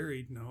 Money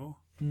buried, no.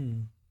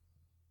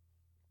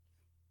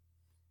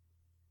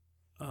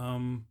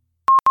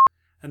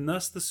 And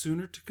thus the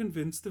sooner to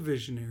convince the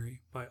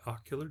visionary by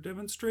ocular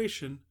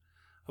demonstration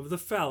of the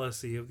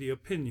fallacy of the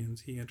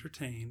opinions he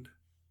entertained.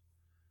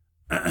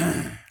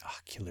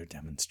 Ocular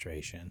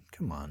demonstration.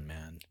 Come on,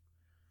 man.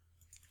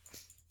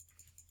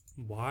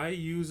 Why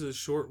use a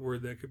short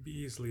word that could be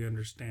easily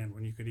understood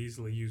when you could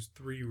easily use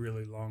 3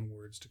 really long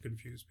words to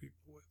confuse people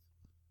with?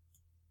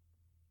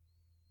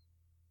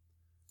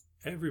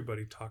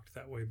 Everybody talked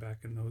that way back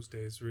in those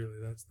days, really.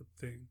 That's the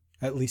thing.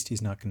 At least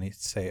he's not going to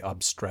say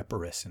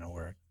obstreperous in a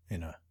word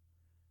in a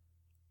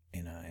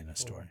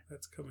story. Oh,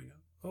 that's coming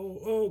up.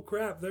 Oh,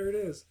 crap, there it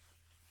is.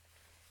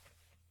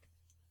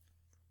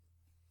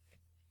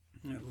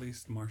 At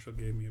least Marshall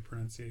gave me a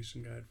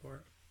pronunciation guide for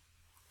it.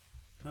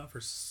 Not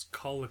for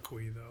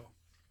colloquy, though.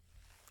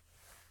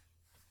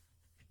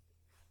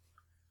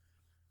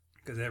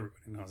 Because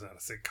everybody knows how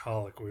to say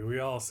colloquy. We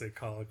all say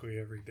colloquy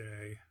every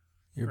day.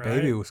 Your Right?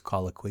 baby was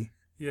colloquy.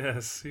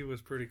 Yes, he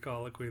was pretty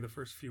colloquy the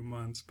first few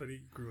months, but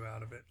he grew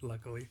out of it,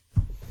 luckily.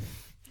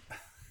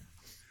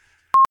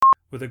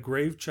 With a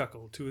grave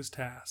chuckle to his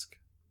task.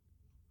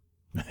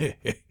 The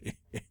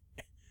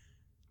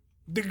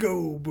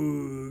go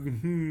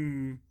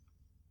bug.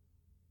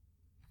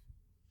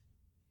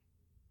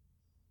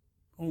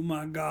 Oh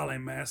my golly,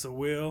 Massa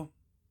Will,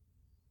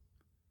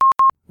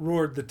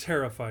 roared the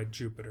terrified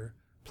Jupiter,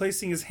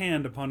 placing his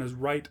hand upon his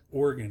right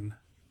organ.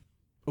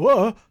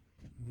 Whoa!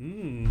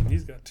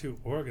 He's got 2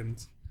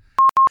 organs.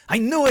 I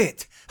knew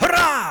it!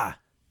 Hurrah!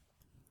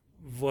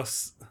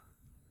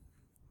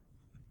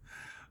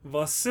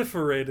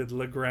 Vociferated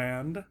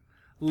Legrand,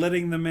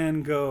 letting the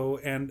man go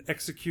and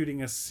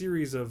executing a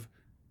series of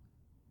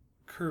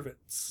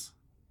curvets.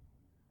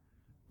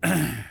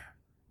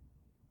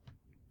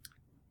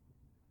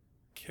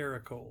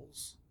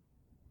 Caracoles.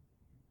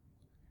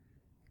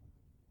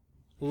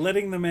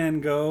 Letting the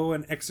man go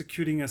and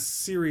executing a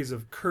series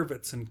of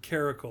curvets and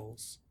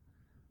caracoles,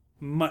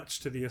 much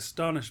to the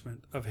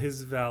astonishment of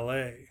his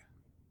valet.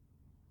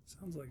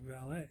 Sounds like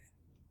valet.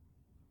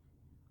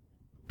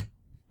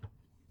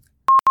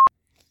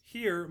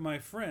 Here, my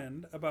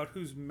friend, about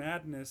whose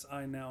madness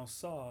I now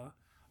saw,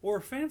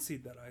 or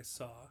fancied that I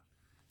saw,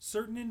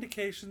 certain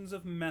indications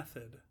of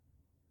method.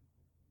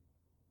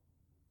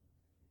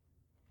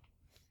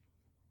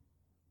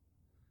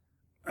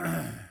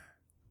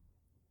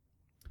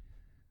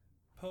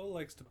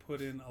 likes to put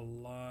in a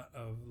lot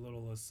of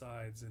little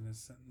asides in his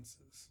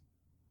sentences.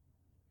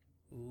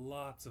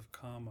 Lots of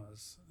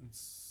commas and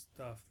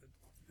stuff that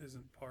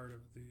isn't part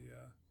of the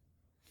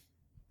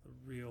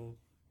real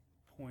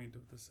point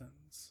of the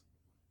sentence.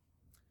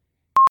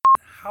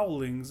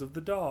 Howlings of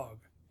the dog.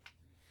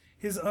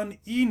 His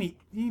uneasiness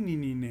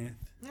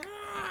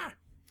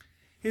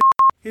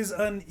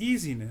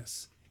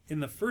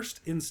in the first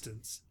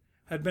instance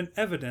had been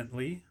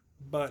evidently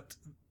but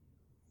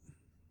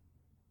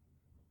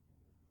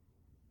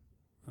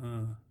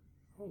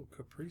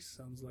caprice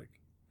sounds like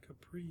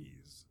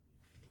caprice,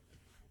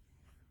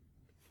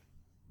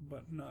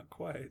 but not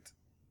quite.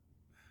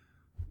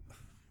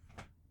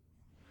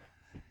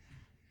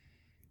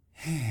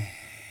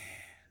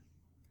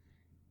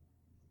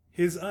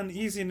 His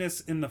uneasiness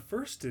in the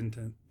first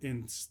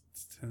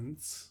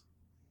instance.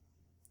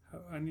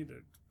 I need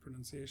a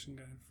pronunciation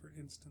guide for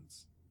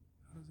instance.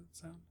 How does it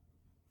sound?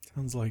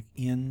 Sounds like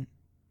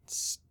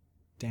instance.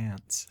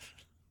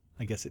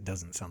 I guess it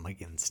doesn't sound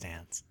like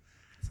instance.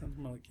 Sounds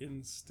more like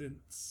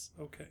instance.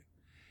 Okay.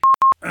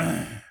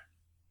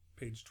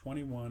 Page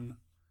 21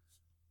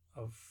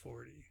 of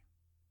 40.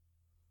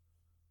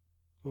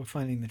 We're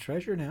finding the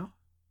treasure now.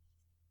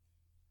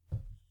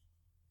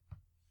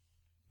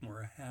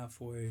 We're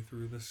halfway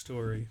through the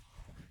story.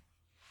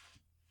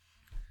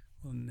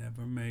 We'll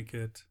never make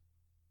it.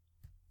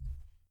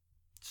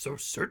 So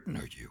certain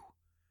are you.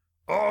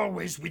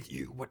 Always with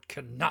you what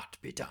cannot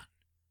be done.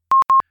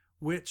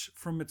 Which,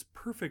 from its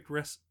perfect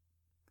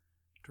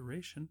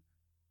restoration,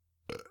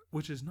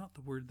 which is not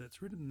the word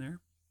that's written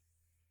there,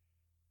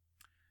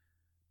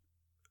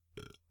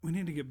 we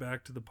need to get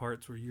back to the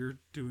parts where you're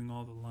doing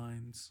all the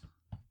lines,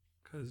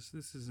 because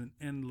this is an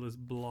endless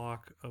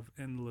block of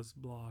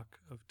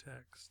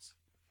texts.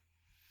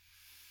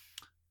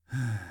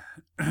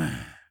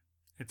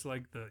 It's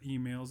like the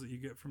emails that you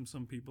get from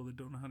some people that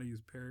don't know how to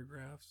use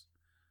paragraphs.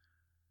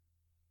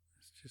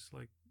 It's just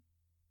like,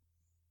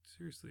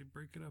 seriously,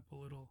 break it up a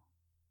little.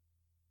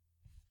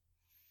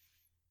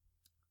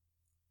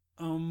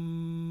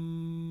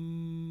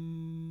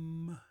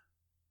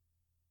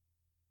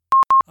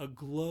 A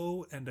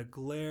glow and a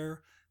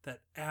glare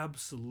that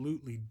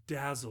absolutely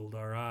dazzled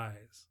our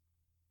eyes.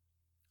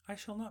 I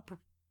shall not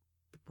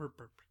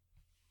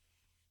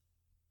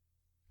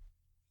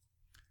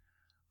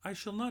I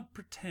shall not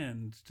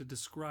pretend to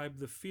describe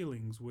the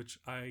feelings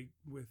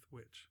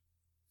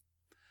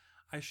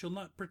I shall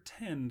not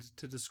pretend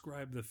to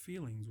describe the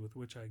feelings with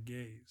which I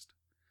gazed.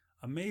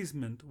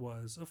 Amazement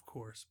was, of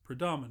course,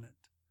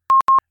 predominant,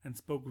 and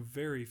spoke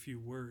very few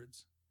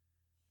words.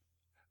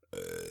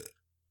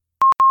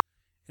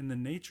 In the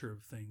nature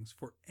of things,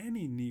 for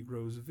any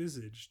Negro's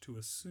visage to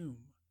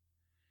assume.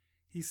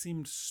 He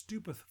seemed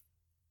stupefied.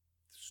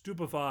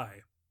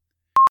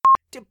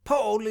 The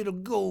poor little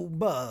gold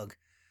bug.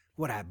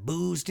 What I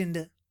boozed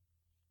into.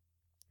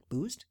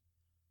 Boozed?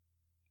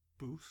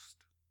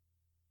 Boost?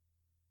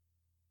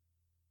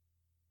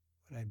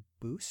 What I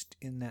boost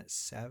in that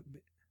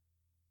Savage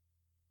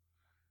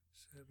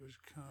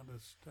kind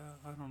of style.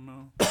 I don't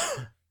know.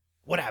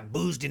 What I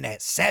boozed in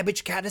that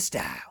savage kind of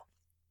style.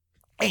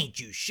 Ain't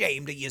you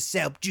ashamed of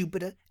yourself,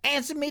 Jupiter?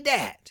 Answer me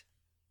that.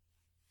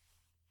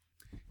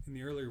 In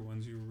the earlier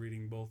ones, you were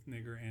reading both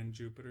Nigger and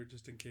Jupiter,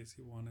 just in case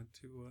he wanted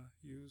to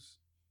use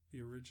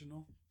the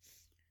original.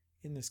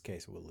 In this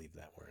case, we'll leave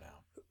that word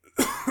out.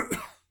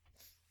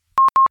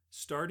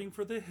 Starting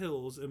for the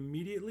hills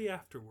immediately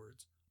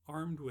afterwards,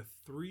 armed with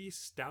 3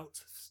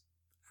 stout...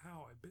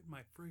 Ow, I bit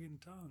my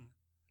friggin' tongue.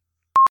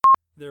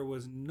 There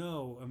was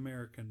no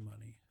American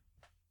money.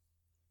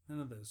 None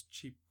of those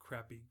cheap,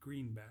 crappy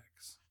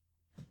greenbacks.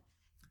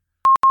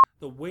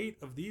 The weight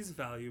of these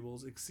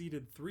valuables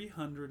exceeded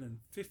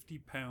 350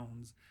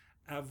 pounds,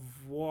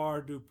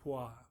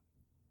 avoirdupois.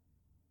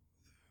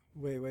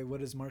 Wait, what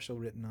has Marshall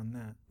written on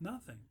that?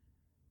 Nothing.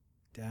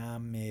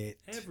 Damn it.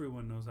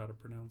 Everyone knows how to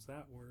pronounce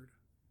that word.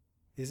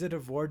 Is it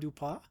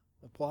avoirdupois?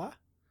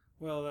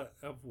 Well, that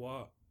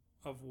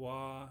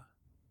avoirdupois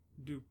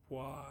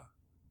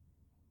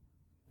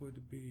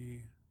would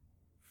be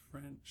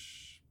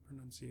French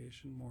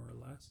pronunciation, more or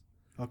less.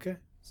 Okay.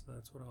 So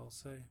that's what I'll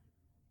say.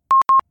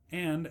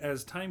 And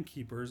as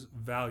timekeepers,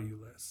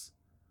 valueless,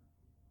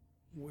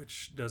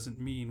 which doesn't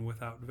mean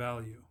without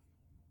value.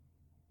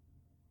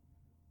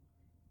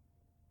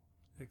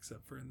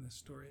 Except for in this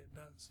story it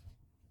does.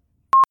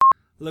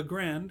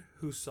 Legrand,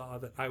 who saw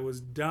that I was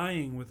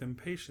dying with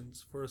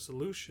impatience for a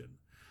solution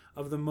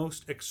of the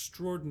most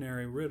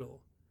extraordinary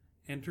riddle,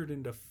 entered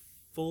into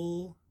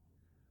full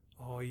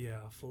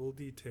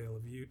detail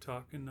of you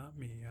talking, not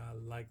me. I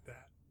like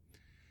that.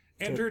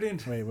 Entered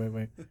into...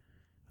 Wait.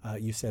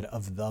 You said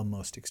of the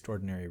most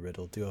extraordinary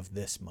riddle. Do of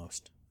this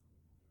most.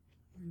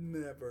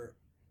 Never.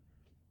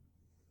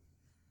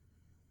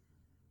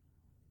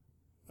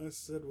 I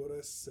said what I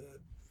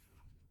said,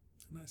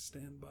 and I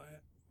stand by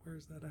it.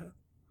 Where's that at?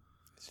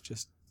 It's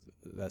just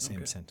that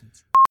same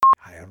sentence.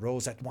 I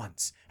arose at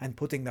once, and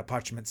putting the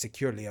parchment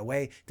securely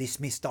away,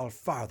 dismissed all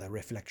farther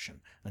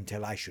reflection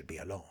until I should be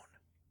alone.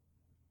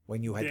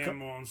 When you had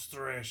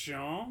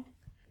Demonstration?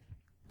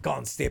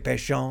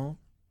 Constipation.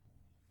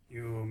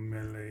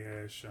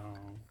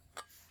 Humiliation.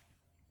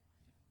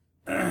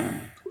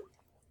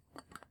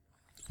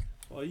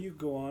 While you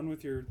go on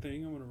with your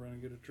thing, I'm going to run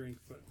and get a drink,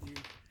 but you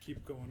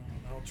keep going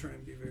on. I'll try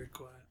and be very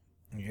quiet.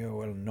 You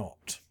will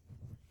not.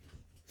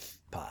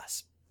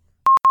 Pass.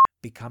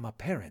 Become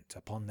apparent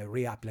upon the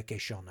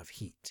reapplication of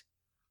heat.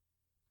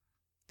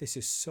 This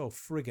is so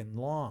friggin'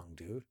 long,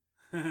 dude.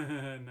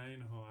 Now you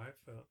know how I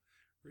felt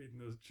reading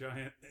those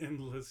giant,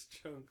 endless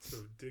chunks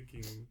of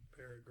digging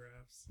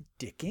paragraphs.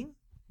 Dicking?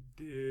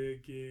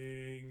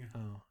 Digging.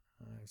 Oh,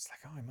 it's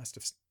like, I must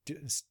have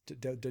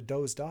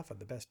dozed off at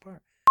the best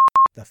part.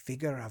 The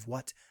figure of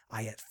what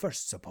I at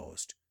first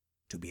supposed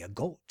to be a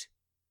goat.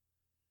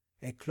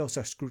 A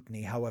closer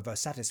scrutiny, however,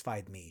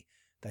 satisfied me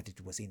that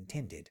it was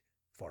intended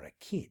for a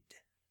kid.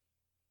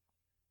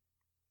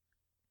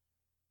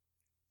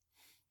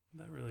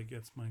 That really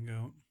gets my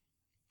goat.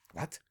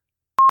 What?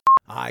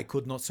 I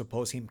could not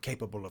suppose him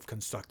capable of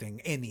constructing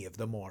any of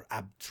the more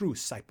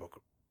abstruse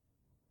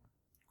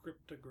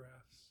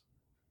Cryptographs.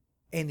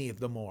 any of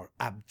the more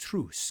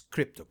abstruse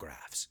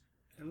cryptographs.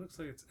 It looks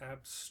like it's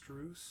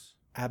abstruse.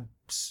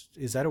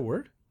 Is that a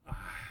word?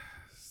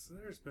 So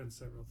there's been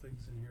several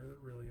things in here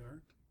that really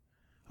aren't.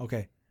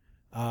 Okay.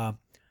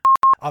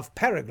 Of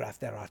paragraph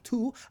there are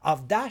 2,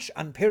 of dash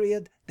and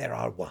period there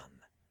are 1.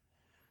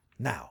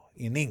 Now,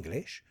 in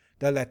English,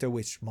 the letter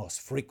which most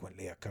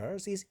frequently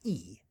occurs is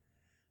E.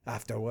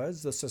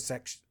 Afterwards, the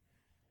suffix.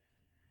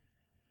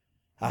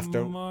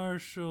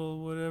 Marshall,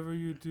 whatever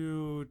you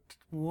do,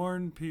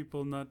 warn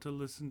people not to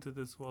listen to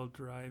this while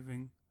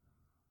driving.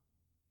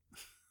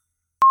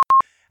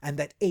 And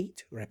that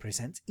 8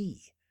 represents E,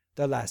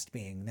 the last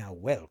being now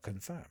well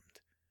confirmed.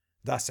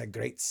 Thus a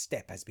great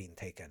step has been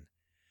taken.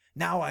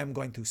 Now I am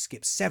going to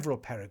skip several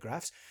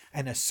paragraphs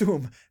and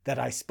assume that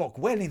I spoke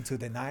well into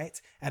the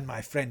night and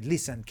my friend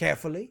listened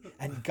carefully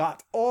and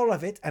got all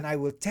of it, and I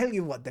will tell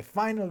you what the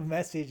final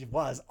message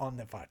was on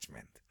the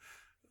parchment.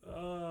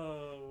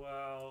 Oh,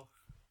 wow.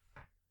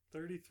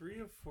 33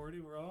 of 40,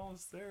 we're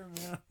almost there,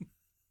 man.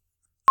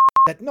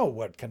 That no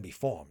word can be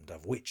formed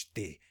of which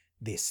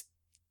this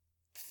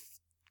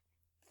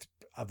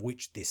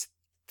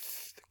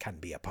can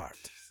be a part.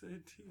 Say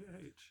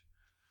TH.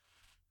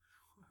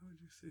 Why would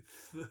you say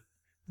the?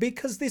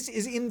 Because this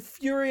is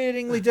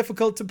infuriatingly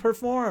difficult to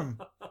perform.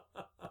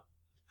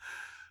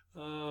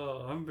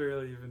 Oh, I'm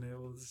barely even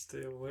able to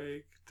stay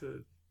awake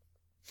to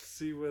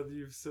see whether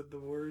you've said the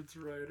words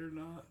right or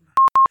not.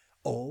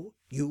 O,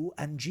 U,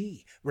 and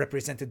G,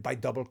 represented by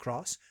double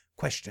cross,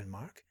 question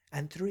mark,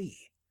 and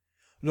 3.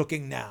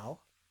 Looking now,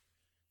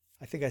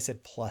 I think I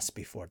said plus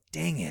before.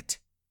 Dang it.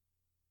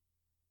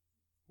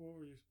 What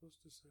were you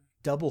supposed to say?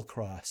 Double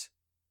cross.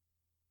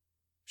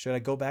 Should I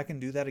go back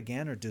and do that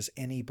again, or does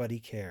anybody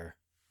care?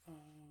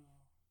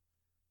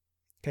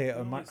 Okay, I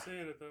only say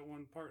it at that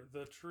one part.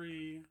 The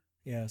tree.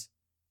 Yes.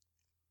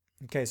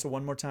 Okay, so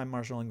one more time,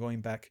 Marshall, and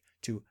going back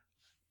to,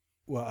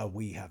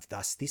 we have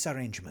thus this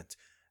arrangement.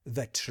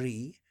 The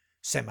tree,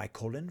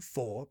 semicolon,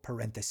 4,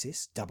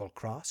 parenthesis, double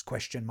cross,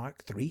 question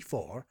mark, 3,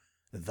 4,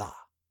 the.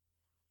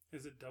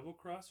 Is it double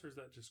cross or is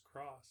that just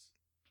cross?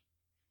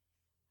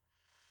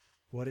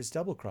 What is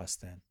double cross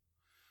then?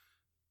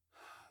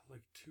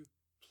 Like 2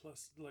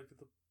 plus, like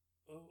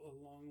a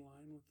long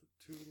line with the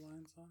 2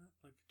 lines on it?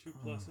 Like 2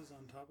 pluses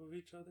on top of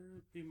each other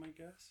would be my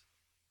guess?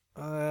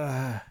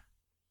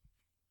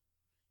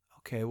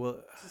 Okay,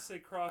 well. Just say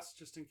cross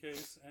just in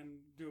case and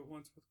do it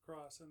once with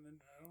cross, and then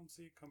I don't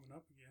see it coming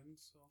up again,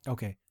 so.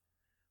 Okay.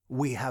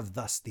 We have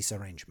thus this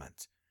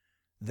arrangement.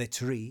 The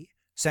tree,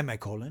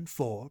 semicolon,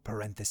 4,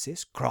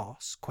 parenthesis,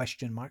 cross,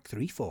 question mark,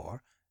 3,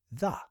 4,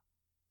 the.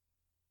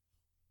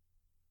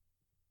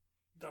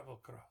 Double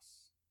cross.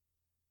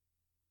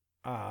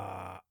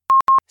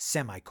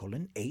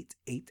 Semicolon, 8,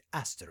 8,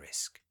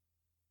 asterisk.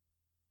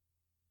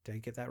 Did I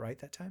get that right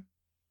that time?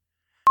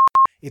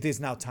 It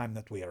is now time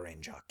that we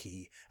arrange our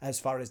key, as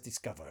far as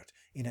discovered,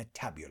 in a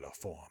tabular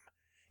form.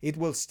 It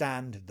will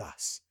stand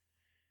thus.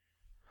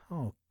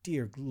 Oh,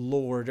 dear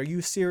Lord, are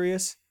you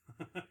serious?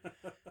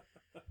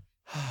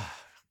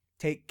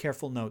 Take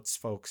careful notes,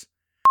 folks.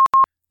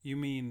 You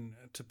mean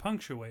to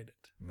punctuate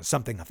it?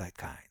 Something of that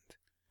kind.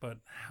 But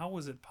how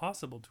was it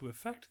possible to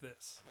effect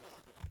this?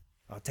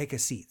 Take a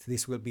seat.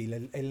 This will be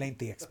a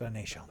lengthy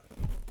explanation.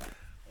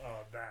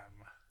 Oh,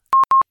 damn.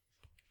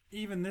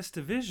 Even this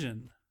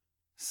division,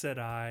 said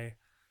I,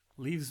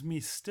 leaves me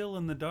still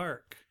in the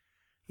dark.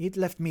 It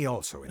left me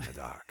also in the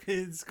dark.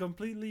 It's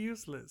completely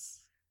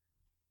useless.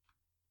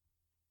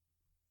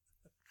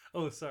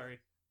 Oh, sorry.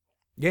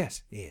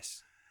 Yes,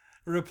 yes.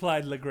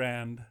 Replied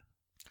Legrand.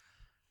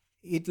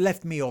 It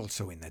left me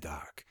also in the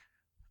dark.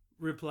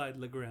 Replied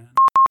Legrand.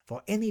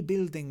 For any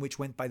building which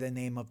went by the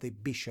name of the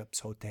Bishop's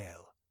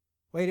Hotel.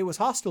 Wait, it was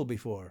hostel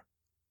before.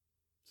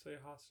 Say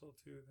hostel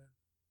too, then.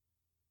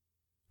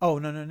 Oh,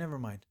 no, never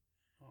mind.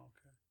 Oh,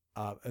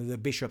 okay. The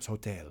Bishop's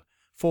Hotel.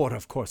 For,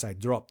 of course, I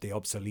dropped the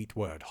obsolete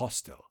word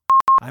hostel.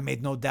 I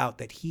made no doubt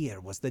that here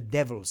was the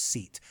devil's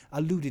seat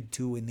alluded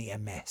to in the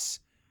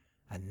MS.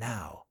 And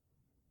now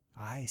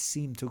I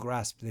seem to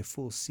grasp the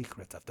full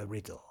secret of the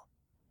riddle.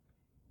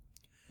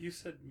 You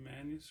said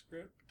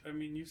manuscript? I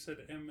mean, you said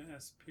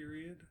MS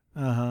period.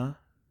 Uh-huh.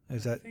 I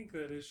think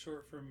that is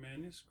short for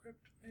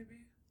manuscript,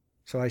 maybe?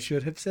 So I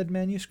should have said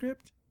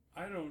manuscript?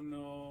 I don't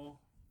know.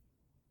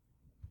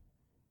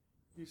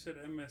 You said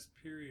MS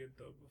period,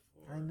 though,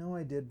 before. I know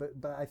I did, but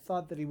I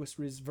thought that he was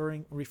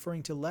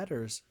referring to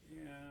letters.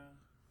 Yeah.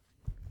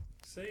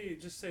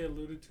 Just say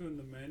alluded to in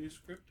the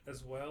manuscript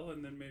as well,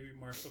 and then maybe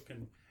Marshall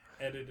can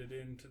edit it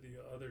into the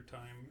other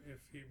time if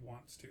he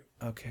wants to.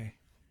 Okay.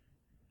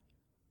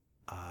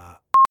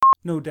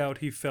 No doubt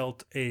he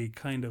felt a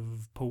kind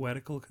of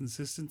poetical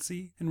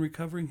consistency in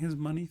recovering his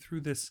money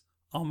through this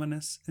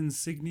ominous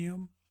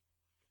insignium.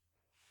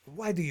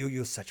 Why do you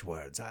use such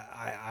words?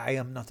 I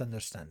am not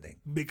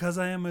understanding. Because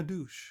I am a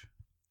douche.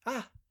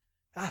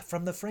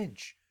 From the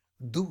French.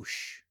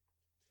 Douche.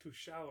 To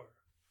shower.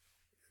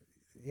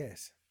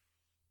 Yes.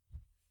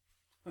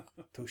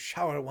 To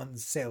shower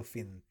oneself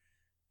in.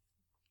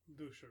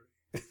 Douchery.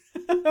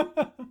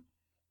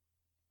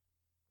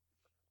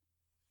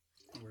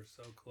 We're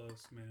so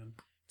close, man.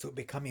 To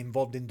become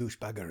involved in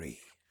douchebaggery.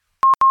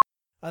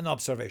 An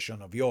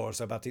observation of yours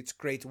about its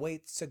great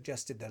weight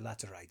suggested the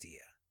latter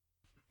idea.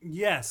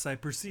 Yes, I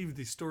perceive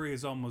the story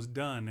is almost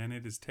done, and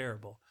it is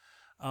terrible.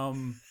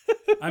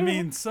 I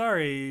mean,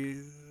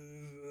 sorry.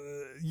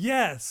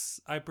 Yes,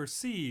 I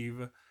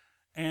perceive.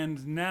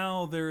 And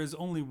now there is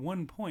only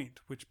one point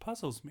which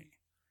puzzles me.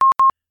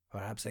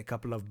 Perhaps a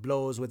couple of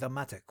blows with a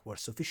mattock were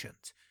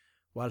sufficient,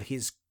 while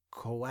his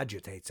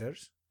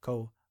coadjutors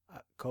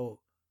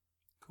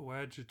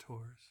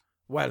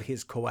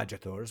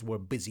were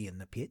busy in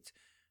the pit.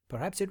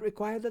 Perhaps it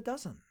required a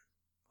dozen.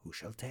 Who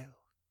shall tell?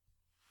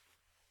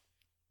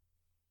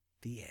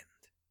 The end.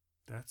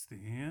 That's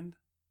the end?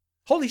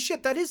 Holy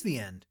shit, that is the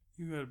end.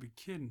 You gotta be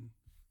kidding.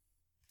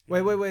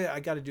 Wait. I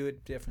gotta do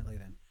it differently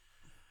then.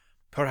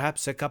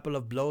 Perhaps a couple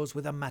of blows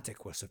with a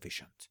mattock were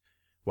sufficient,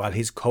 while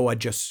his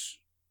coadjutors,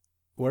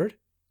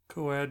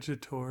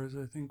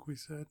 I think we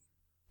said.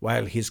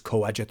 While his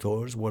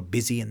coadjutors were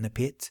busy in the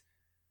pit,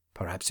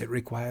 perhaps it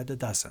required a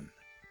dozen.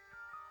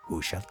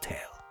 Who shall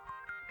tell?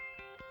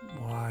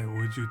 Why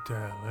would you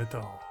tell at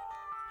all?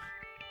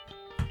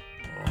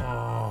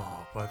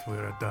 Oh, but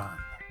we're done.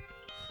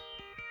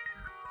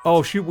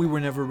 Oh shoot, we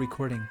were never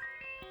recording.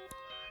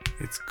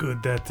 It's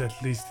good that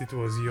at least it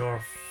was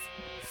your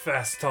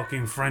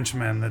fast-talking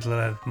Frenchman that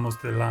led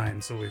most of the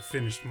lines, so we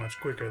finished much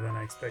quicker than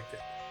I expected.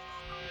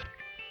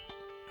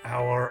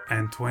 Hour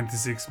and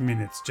 26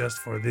 minutes just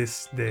for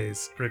this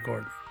day's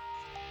recording.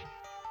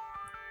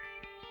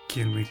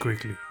 Kill me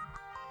quickly.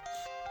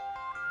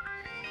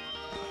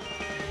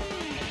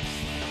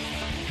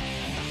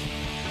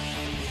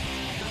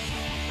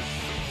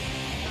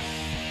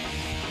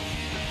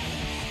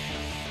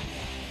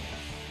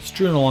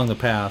 Strewn Along the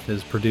Path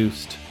is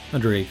produced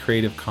under a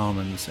Creative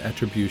Commons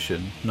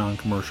Attribution,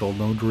 Non-Commercial,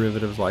 No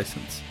Derivatives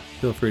license.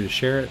 Feel free to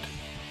share it,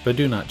 but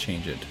do not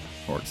change it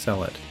or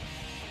sell it.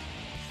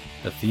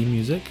 The theme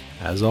music,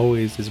 as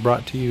always, is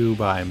brought to you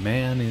by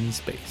Man in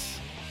Space.